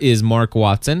Plus member is Mark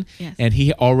Watson, and he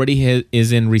has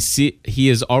already received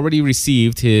his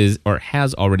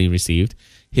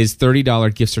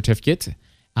 $30 gift certificate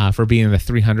for being the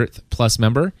 300th Plus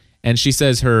member. And she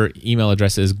says her email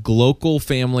address is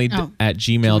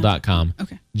glocalfamily@gmail.com.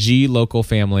 Okay.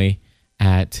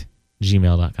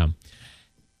 glocalfamily@gmail.com.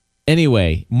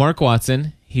 Anyway, Mark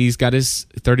Watson, he's got his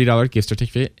 $30 gift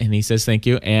certificate, and he says thank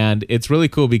you. And it's really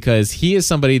cool because he is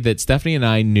somebody that Stephanie and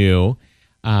I knew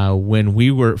when we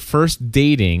were first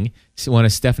dating. One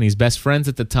of Stephanie's best friends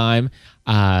at the time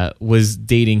was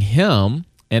dating him,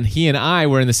 and he and I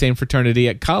were in the same fraternity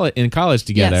at college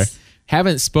together. Yes.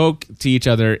 Haven't spoke to each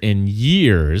other in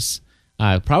years,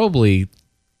 probably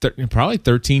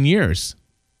 13 years.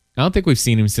 I don't think we've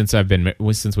seen him since we've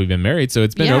been married, so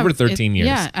it's been over 13 years.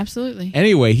 Yeah, absolutely.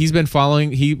 Anyway, he's been following.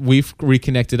 We've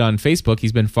reconnected on Facebook.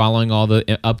 He's been following all the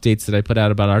updates that I put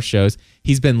out about our shows.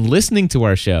 He's been listening to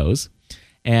our shows,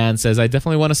 and says, "I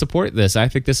definitely want to support this. I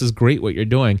think this is great what you're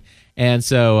doing." And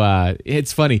so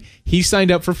it's funny. He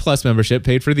signed up for Plus membership,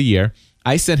 paid for the year.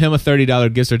 I sent him a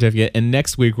 $30 gift certificate, and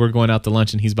next week we're going out to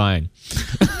lunch, and he's buying.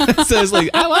 So it's like,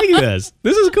 I like this.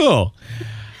 This is cool.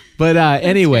 But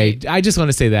anyway, I just want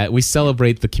to say that we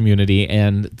celebrate the community,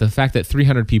 and the fact that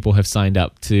 300 people have signed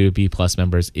up to be Plus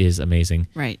members is amazing.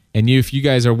 Right. And if you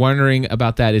guys are wondering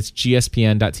about that, it's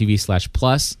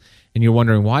gspn.tv/plus, and you're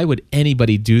wondering why would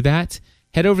anybody do that?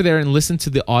 Head over there and listen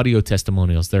to the audio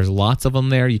testimonials. There's lots of them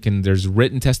there. There's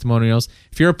written testimonials.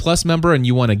 If you're a Plus member and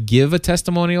you want to give a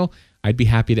testimonial, I'd be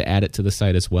happy to add it to the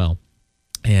site as well.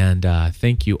 And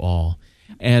thank you all.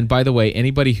 And by the way,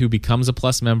 anybody who becomes a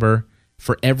Plus member,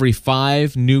 for every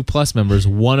 5 new Plus members,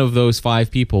 one of those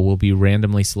 5 people will be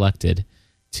randomly selected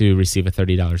to receive a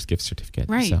 $30 gift certificate.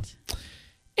 Right. So,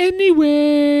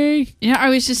 anyway. Yeah, I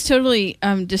was just totally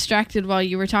distracted while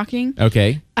you were talking.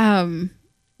 Okay.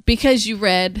 Because you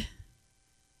read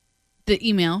the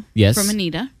email from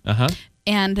Anita. Uh-huh.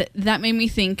 And that made me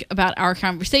think about our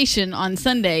conversation on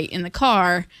Sunday in the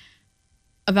car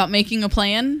about making a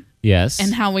plan. Yes.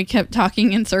 And how we kept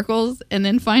talking in circles. And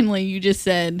then finally you just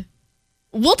said,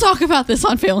 we'll talk about this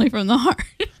on Family from the Heart.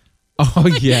 Oh,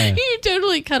 yeah. You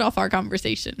totally cut off our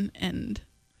conversation. And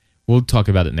we'll talk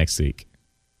about it next week.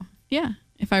 Yeah.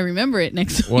 If I remember it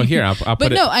next week. Well, here, I'll put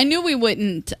but it. no, I knew we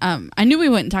wouldn't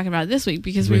talk about it this week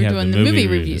because we were doing the movie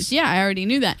reviews. Yeah, I already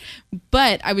knew that.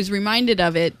 But I was reminded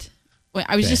of it.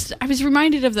 I was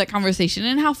reminded of that conversation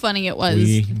and how funny it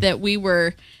was that we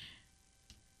were.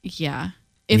 Yeah.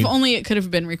 If only it could have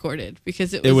been recorded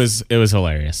because it was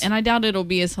hilarious. And I doubt it'll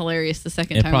be as hilarious the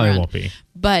second time around. It probably won't be.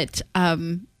 But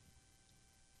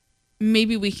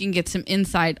maybe we can get some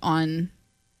insight on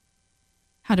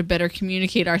how to better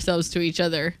communicate ourselves to each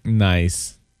other.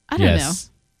 Nice. I don't know.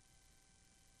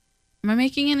 Am I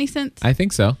making any sense? I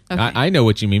think so. Okay. I know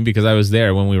what you mean because I was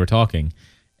there when we were talking,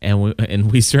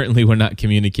 and we certainly were not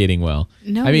communicating well.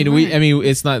 No, I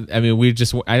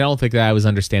don't think that I was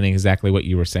understanding exactly what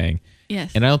you were saying.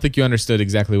 Yes. And I don't think you understood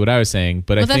exactly what I was saying.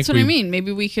 But I think that's what I mean.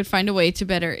 Maybe we could find a way to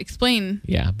better explain.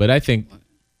 Yeah, but I think,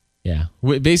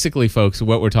 basically, folks,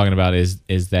 what we're talking about is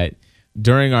that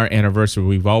during our anniversary,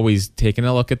 we've always taken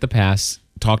a look at the past,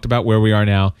 talked about where we are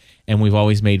now, and we've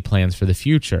always made plans for the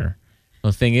future.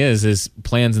 Well, the thing is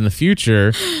plans in the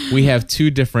future, we have 2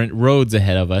 different roads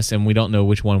ahead of us, and we don't know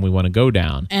which one we want to go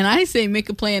down. And I say make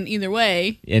a plan either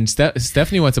way. And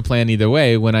Stephanie wants a plan either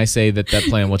way when I say that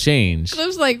plan will change. I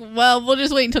was like, well, we'll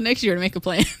just wait until next year to make a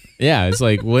plan. Yeah, it's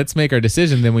like, let's make our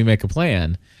decision, then we make a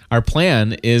plan. Our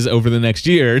plan is over the next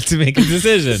year to make a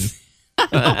decision. I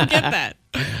don't get that.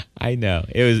 I know.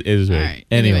 It was weird. Right,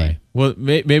 anyway, well,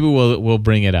 maybe we'll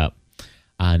bring it up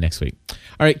next week.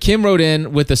 All right, Kim wrote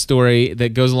in with a story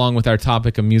that goes along with our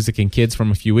topic of music and kids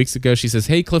from a few weeks ago. She says,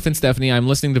 "Hey, Cliff and Stephanie, I'm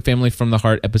listening to Family from the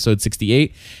Heart, episode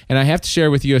 68, and I have to share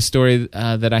with you a story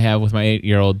that I have with my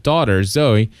 8-year-old daughter,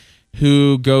 Zoe,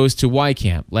 who goes to Y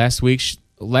Camp. Last week,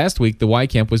 the Y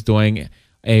Camp was doing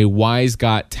a Y's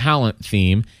Got Talent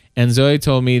theme, and Zoe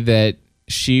told me that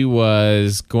she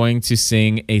was going to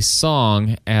sing a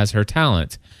song as her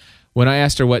talent. When I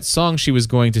asked her what song she was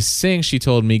going to sing, she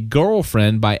told me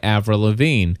Girlfriend by Avril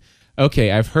Lavigne.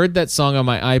 Okay, I've heard that song on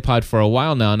my iPod for a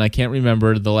while now, and I can't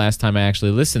remember the last time I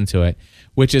actually listened to it,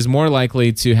 which is more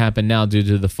likely to happen now due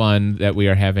to the fun that we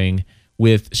are having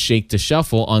with Shake to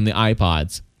Shuffle on the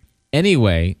iPods.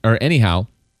 Anyhow,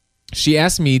 she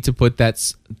asked me to put that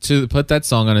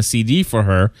song on a CD for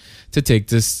her to take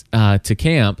this to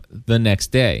camp the next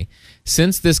day.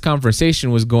 Since this conversation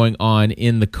was going on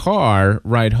in the car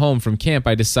ride home from camp,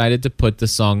 I decided to put the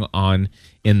song on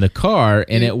in the car,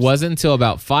 and it wasn't until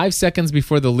about 5 seconds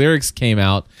before the lyrics came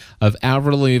out of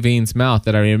Avril Lavigne's mouth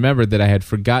that I remembered that I had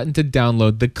forgotten to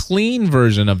download the clean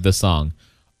version of the song.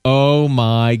 Oh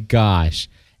my gosh.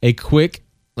 I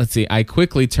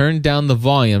quickly turned down the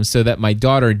volume so that my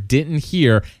daughter didn't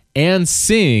hear and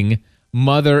sing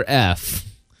Mother F.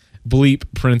 Bleep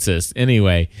Princess.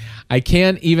 Anyway, I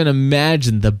can't even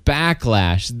imagine the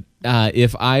backlash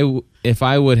if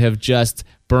I would have just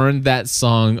burned that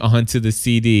song onto the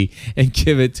CD and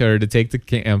give it to her to take to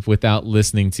camp without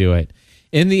listening to it.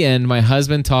 In the end, my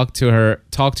husband talked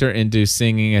her into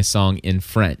singing a song in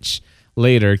French.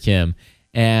 Later, Kim.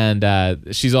 And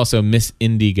she's also Miss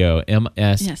Indigo,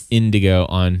 MS Indigo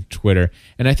on Twitter.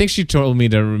 And I think she told me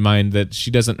to remind that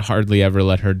she doesn't hardly ever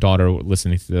let her daughter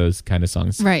listening to those kind of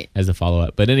songs as a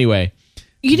follow-up. But anyway,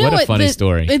 what a funny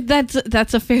story. That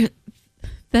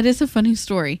is a funny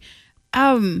story.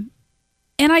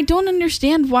 And I don't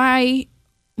understand why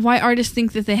artists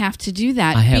think that they have to do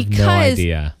that. I have no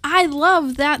idea. I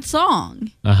love that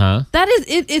song. Uh-huh. That is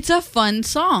it's a fun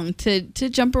song to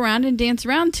jump around and dance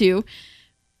around to.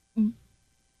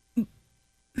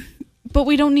 But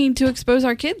we don't need to expose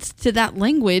our kids to that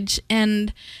language.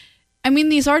 And I mean,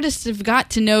 these artists have got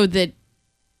to know that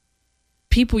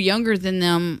people younger than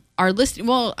them are listening.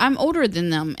 Well, I'm older than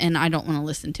them and I don't want to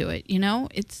listen to it. You know,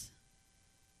 it's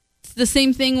the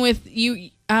same thing with you.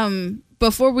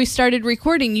 Before we started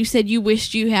recording, you said you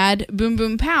wished you had Boom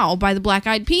Boom Pow by the Black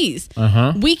Eyed Peas.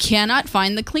 Uh-huh. We cannot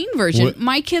find the clean version.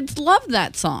 My kids love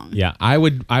that song. Yeah, I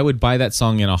would buy that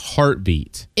song in a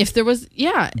heartbeat. If there was,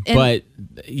 But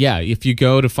yeah, if you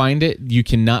go to find it, you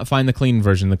cannot find the clean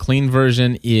version. The clean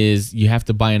version is you have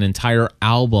to buy an entire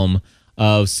album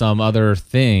of some other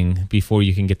thing before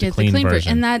you can get the clean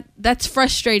version. And that's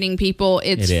frustrating, people.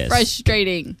 It is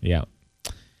frustrating. Yeah.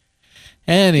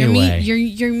 Anyway,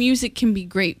 your music can be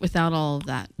great without all of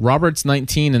that.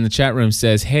 Roberts19 in the chat room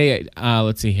says, "Hey,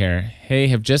 let's see here. Hey, they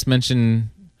have just mentioned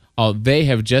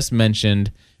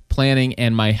planning,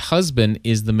 and my husband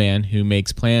is the man who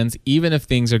makes plans, even if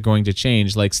things are going to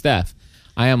change. Like Steph,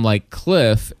 I am like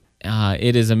Cliff.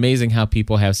 It is amazing how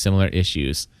people have similar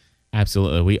issues.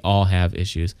 Absolutely, we all have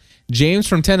issues." James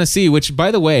from Tennessee, which, by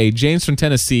the way, James from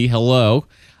Tennessee, hello.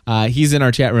 He's in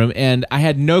our chat room, and I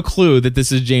had no clue that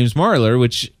this is James Marler,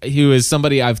 who is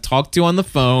somebody I've talked to on the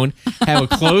phone, have a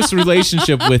close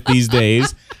relationship with these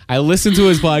days. I listen to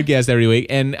his podcast every week,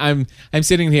 and I'm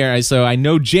sitting here, so I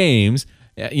know James,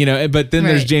 but then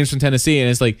there's James from Tennessee, and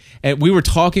it's like, and we were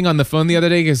talking on the phone the other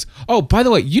day, because, oh, by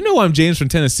the way, I'm James from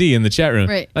Tennessee in the chat room.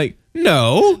 Right. Like,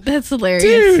 no. That's hilarious.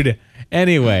 Dude.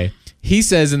 Anyway, he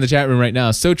says in the chat room right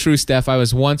now, "So true, Steph. I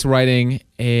was once writing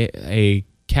a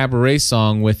cabaret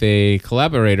song with a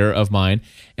collaborator of mine,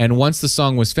 and once the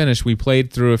song was finished, we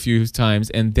played through a few times,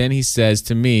 and then he says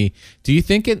to me, 'Do you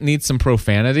think it needs some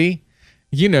profanity?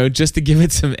 Just to give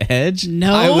it some edge?'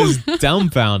 No. I was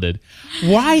dumbfounded.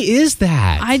 Why is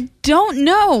that? I don't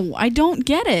know. I don't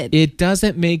get it. It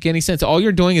doesn't make any sense. All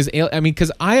you're doing is,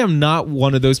 because I am not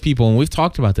one of those people, and we've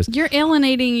talked about this. You're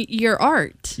alienating your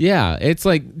art. Yeah, it's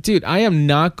like, dude, I am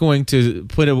not going to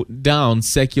put down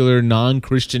secular,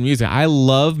 non-Christian music. I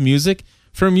love music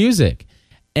for music.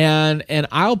 And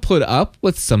I'll put up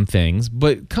with some things,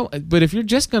 but if you're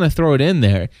just going to throw it in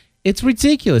there, it's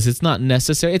ridiculous. It's not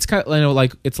necessary. It's kind of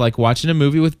like it's like watching a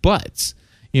movie with butts.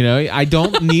 I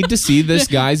don't need to see this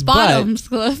guy's bottoms,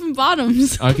 butt. Cliff,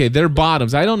 bottoms. Okay, they're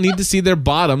bottoms. I don't need to see their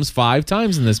bottoms 5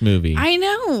 times in this movie. I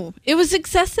know. It was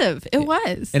excessive. It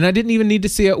was. And I didn't even need to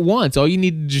see it once. All you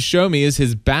needed to show me is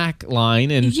his back line,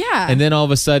 and then all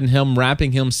of a sudden him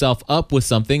wrapping himself up with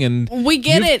something, and we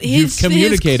get it. You've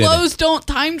communicated. His clothes don't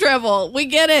time travel. We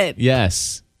get it.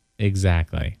 Yes,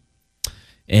 exactly.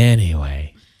 Anyway.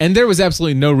 And there was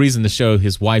absolutely no reason to show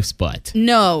his wife's butt.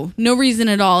 No reason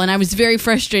at all. And I was very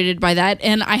frustrated by that.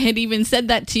 And I had even said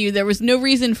that to you. There was no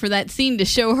reason for that scene to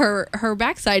show her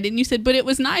backside. And you said, but it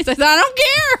was nice. I said, I don't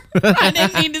care. I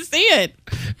didn't need to see it.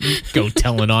 Go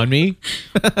telling on me.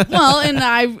 Well, and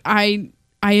I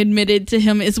admitted to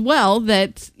him as well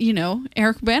that,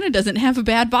 Eric Bana doesn't have a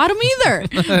bad bottom either.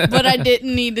 But I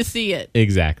didn't need to see it.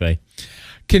 Exactly.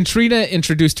 Katrina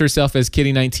introduced herself as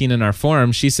Kitty19 in our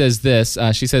forum. She says this.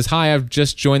 She says, "Hi, I've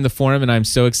just joined the forum and I'm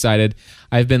so excited.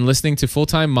 I've been listening to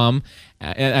Full-Time Mom."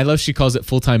 And I love she calls it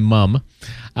Full-Time Mum.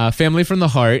 Family from the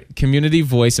Heart, Community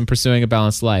Voice, and Pursuing a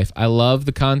Balanced Life. I love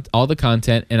all the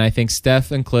content, and I think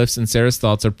Steph and Cliff's and Sarah's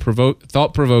thoughts are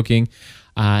thought-provoking,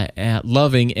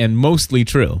 loving, and mostly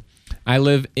true. I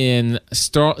live in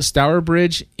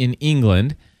Stourbridge in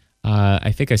England.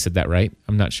 I think I said that right.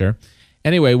 I'm not sure.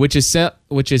 Anyway, which is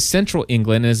central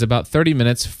England and is about 30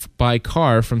 minutes by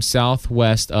car from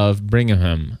southwest of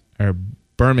Birmingham.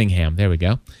 There we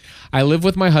go. I live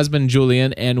with my husband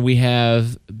Julian, and we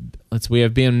have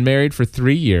been married for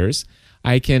 3 years.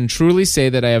 I can truly say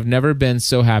that I have never been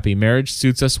so happy. Marriage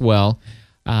suits us well,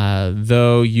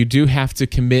 though you do have to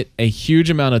commit a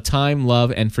huge amount of time,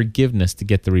 love, and forgiveness to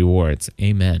get the rewards.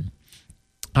 Amen.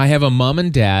 I have a mom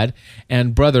and dad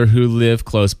and brother who live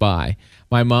close by.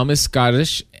 My mom is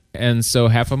Scottish, and so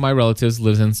half of my relatives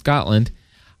lives in Scotland.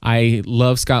 I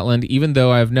love Scotland. Even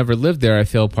though I've never lived there, I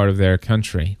feel part of their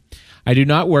country. I do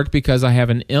not work because I have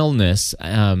an illness,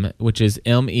 which is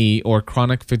ME, or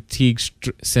chronic fatigue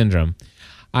syndrome.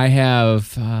 I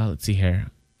have, let's see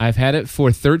here. I've had it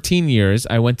for 13 years.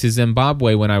 I went to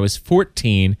Zimbabwe when I was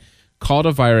 14, caught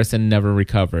a virus, and never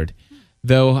recovered.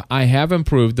 Though I have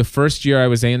improved, the first year I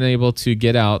was unable to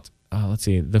get out.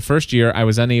 The first year I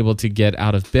was unable to get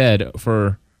out of bed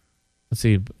for, let's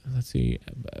see,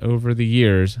 over the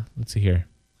years. Let's see here.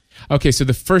 Okay, so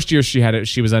the first year she had it,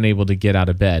 she was unable to get out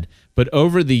of bed. But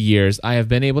over the years, I have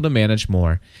been able to manage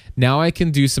more. Now I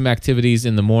can do some activities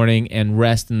in the morning and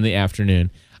rest in the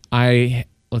afternoon. I've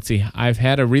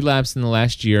had a relapse in the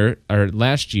last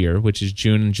year, which is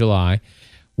June and July,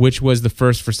 which was the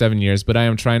first for 7 years, but I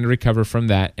am trying to recover from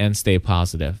that and stay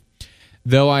positive.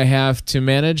 Though I have to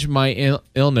manage my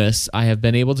illness, I have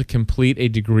been able to complete a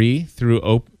degree through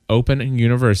Open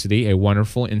University, a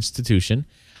wonderful institution.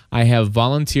 I have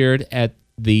volunteered at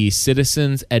the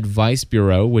Citizens Advice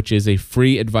Bureau, which is a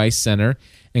free advice center,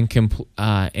 and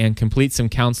complete some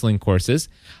counseling courses.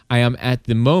 I am at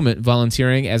the moment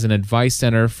volunteering as an advice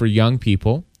center for young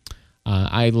people.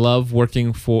 I love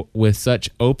working with such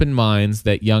open minds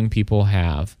that young people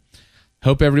have.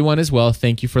 Hope everyone is well.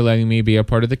 Thank you for letting me be a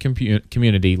part of the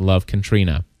community. Love,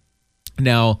 Katrina.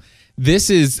 Now,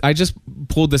 I just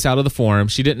pulled this out of the forum.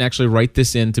 She didn't actually write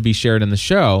this in to be shared in the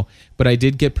show, but I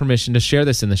did get permission to share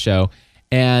this in the show.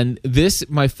 And this,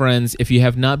 my friends, if you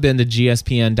have not been to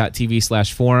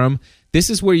gspn.tv/forum, this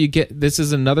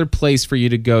is another place for you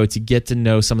to go to get to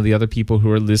know some of the other people who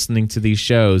are listening to these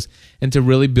shows and to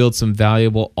really build some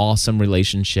valuable, awesome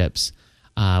relationships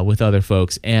with other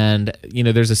folks. And,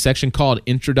 there's a section called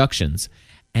Introductions.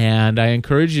 And I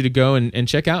encourage you to go and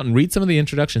check out and read some of the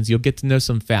introductions. You'll get to know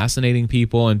some fascinating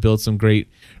people and build some great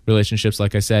relationships,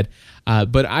 like I said.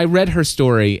 But I read her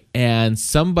story, and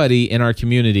somebody in our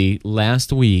community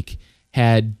last week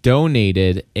had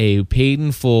donated a paid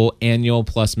in full annual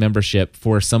plus membership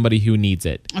for somebody who needs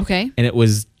it. Okay. And it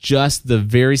was just the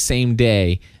very same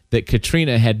day that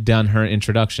Katrina had done her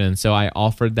introduction. So I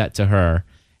offered that to her.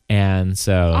 And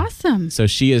so awesome. So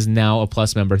she is now a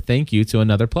plus member. Thank you to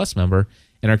another plus member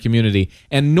in our community.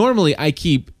 And normally I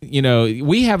keep,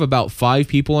 we have about 5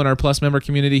 people in our plus member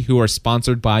community who are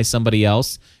sponsored by somebody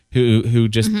else who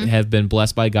just have been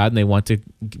blessed by God, and they want to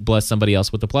bless somebody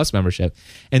else with a plus membership.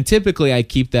 And typically I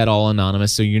keep that all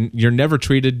anonymous, so you're never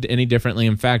treated any differently.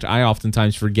 In fact, I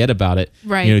oftentimes forget about it,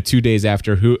 right. 2 days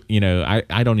after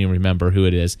I don't even remember who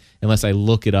it is unless I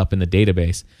look it up in the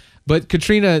database. But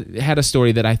Katrina had a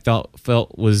story that I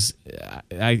felt was,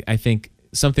 I think,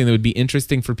 something that would be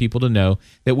interesting for people to know,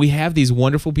 that we have these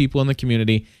wonderful people in the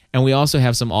community, and we also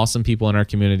have some awesome people in our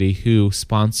community who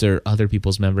sponsor other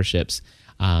people's memberships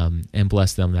and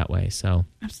bless them that way. So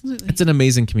absolutely, it's an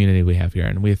amazing community we have here,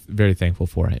 and we're very thankful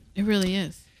for it. It really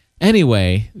is.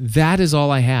 Anyway, that is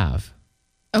all I have.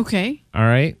 Okay. All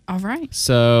right.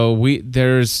 So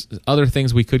there's other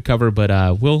things we could cover, but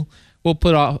we'll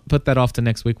put that off to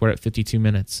next week. We're at 52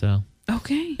 minutes, so.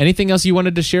 Okay. Anything else you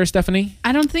wanted to share, Stephanie?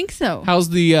 I don't think so. How's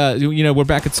the we're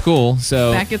back at school,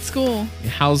 so back at school.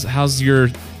 How's your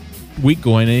week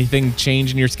going? Anything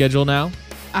change in your schedule now?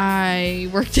 I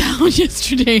worked out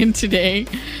yesterday and today.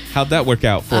 How'd that work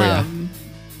out for you?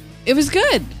 It was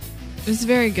good. It was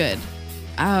very good.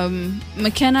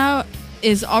 McKenna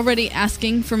is already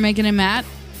asking for Megan and Matt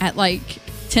at like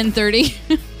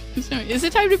 10:30. So, is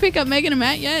it time to pick up Megan and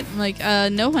Matt yet? I'm like,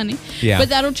 no, honey. Yeah. But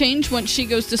that'll change once she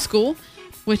goes to school,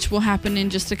 which will happen in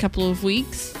just a couple of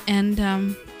weeks. And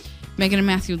Megan and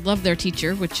Matthew love their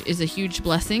teacher, which is a huge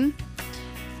blessing.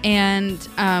 And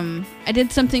I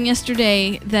did something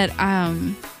yesterday that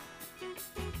I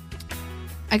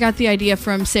got the idea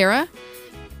from Sarah.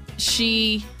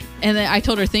 And I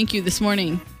told her thank you this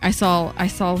morning. I saw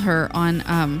her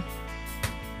on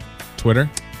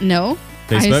Twitter? No.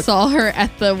 Facebook? I saw her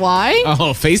at the Y.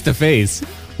 Oh, face to face.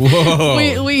 Whoa.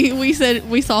 we said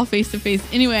we saw face to face.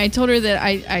 Anyway, I told her that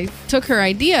I took her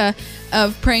idea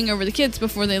of praying over the kids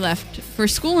before they left for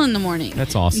school in the morning.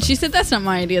 That's awesome. And she said that's not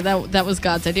my idea. That was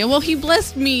God's idea. Well, he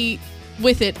blessed me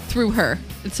with it through her.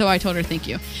 And so I told her thank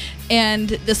you. And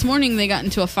this morning they got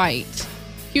into a fight.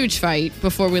 Huge fight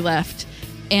before we left.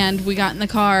 And we got in the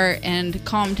car and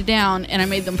calmed down, and I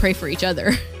made them pray for each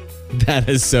other. That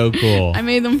is so cool. I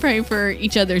made them pray for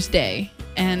each other's day.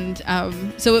 And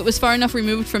so it was far enough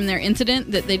removed from their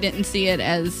incident that they didn't see it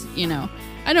as,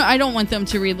 I don't want them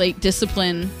to relate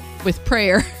discipline with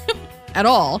prayer at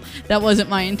all. That wasn't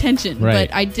my intention. Right.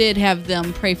 But I did have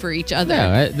them pray for each other.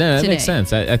 That today. makes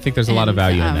sense. I think there's a lot of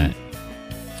value in that.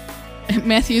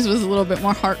 Matthew's was a little bit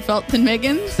more heartfelt than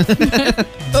Megan's, but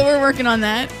we're working on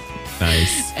that.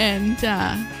 Nice. And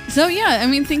so yeah, I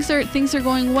mean things are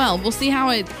going well. We'll see how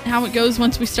it goes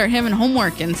once we start having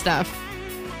homework and stuff.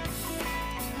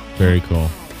 Very cool.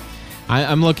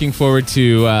 I'm looking forward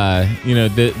to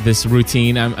this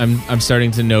routine. I'm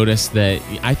starting to notice that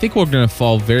I think we're going to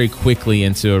fall very quickly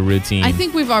into a routine. I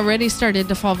think we've already started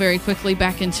to fall very quickly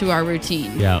back into our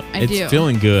routine. Yeah, I do. It's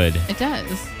feeling good. It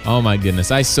does. Oh my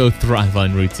goodness, I so thrive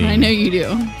on routine. I know you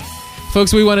do.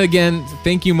 Folks, we want to again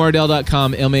thank you,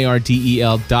 Mardel.com,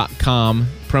 MARDEL.com,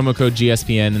 promo code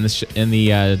GSPN in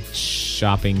the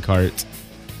shopping cart.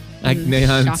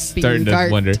 I'm starting to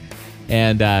wonder.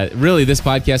 And really, this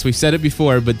podcast, we've said it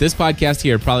before, but this podcast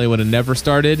here probably would have never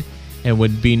started and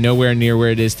would be nowhere near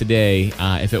where it is today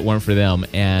if it weren't for them.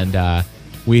 And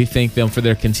we thank them for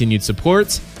their continued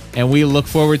support. And we look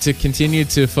forward to continue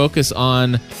to focus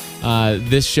on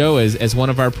this show as one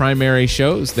of our primary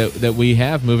shows that we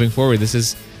have moving forward. This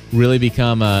has really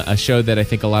become a show that I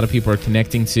think a lot of people are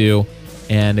connecting to,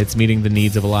 and it's meeting the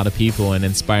needs of a lot of people and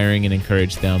inspiring and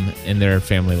encourage them in their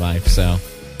family life. So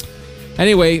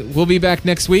anyway, we'll be back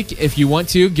next week. If you want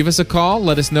to, give us a call.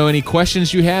 Let us know any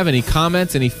questions you have, any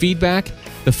comments, any feedback.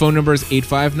 The phone number is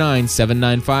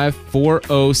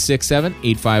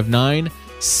 859-795-4067,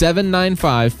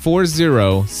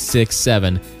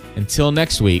 859-795-4067. Until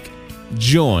next week,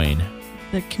 join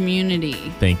the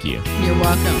community. Thank you. You're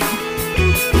welcome.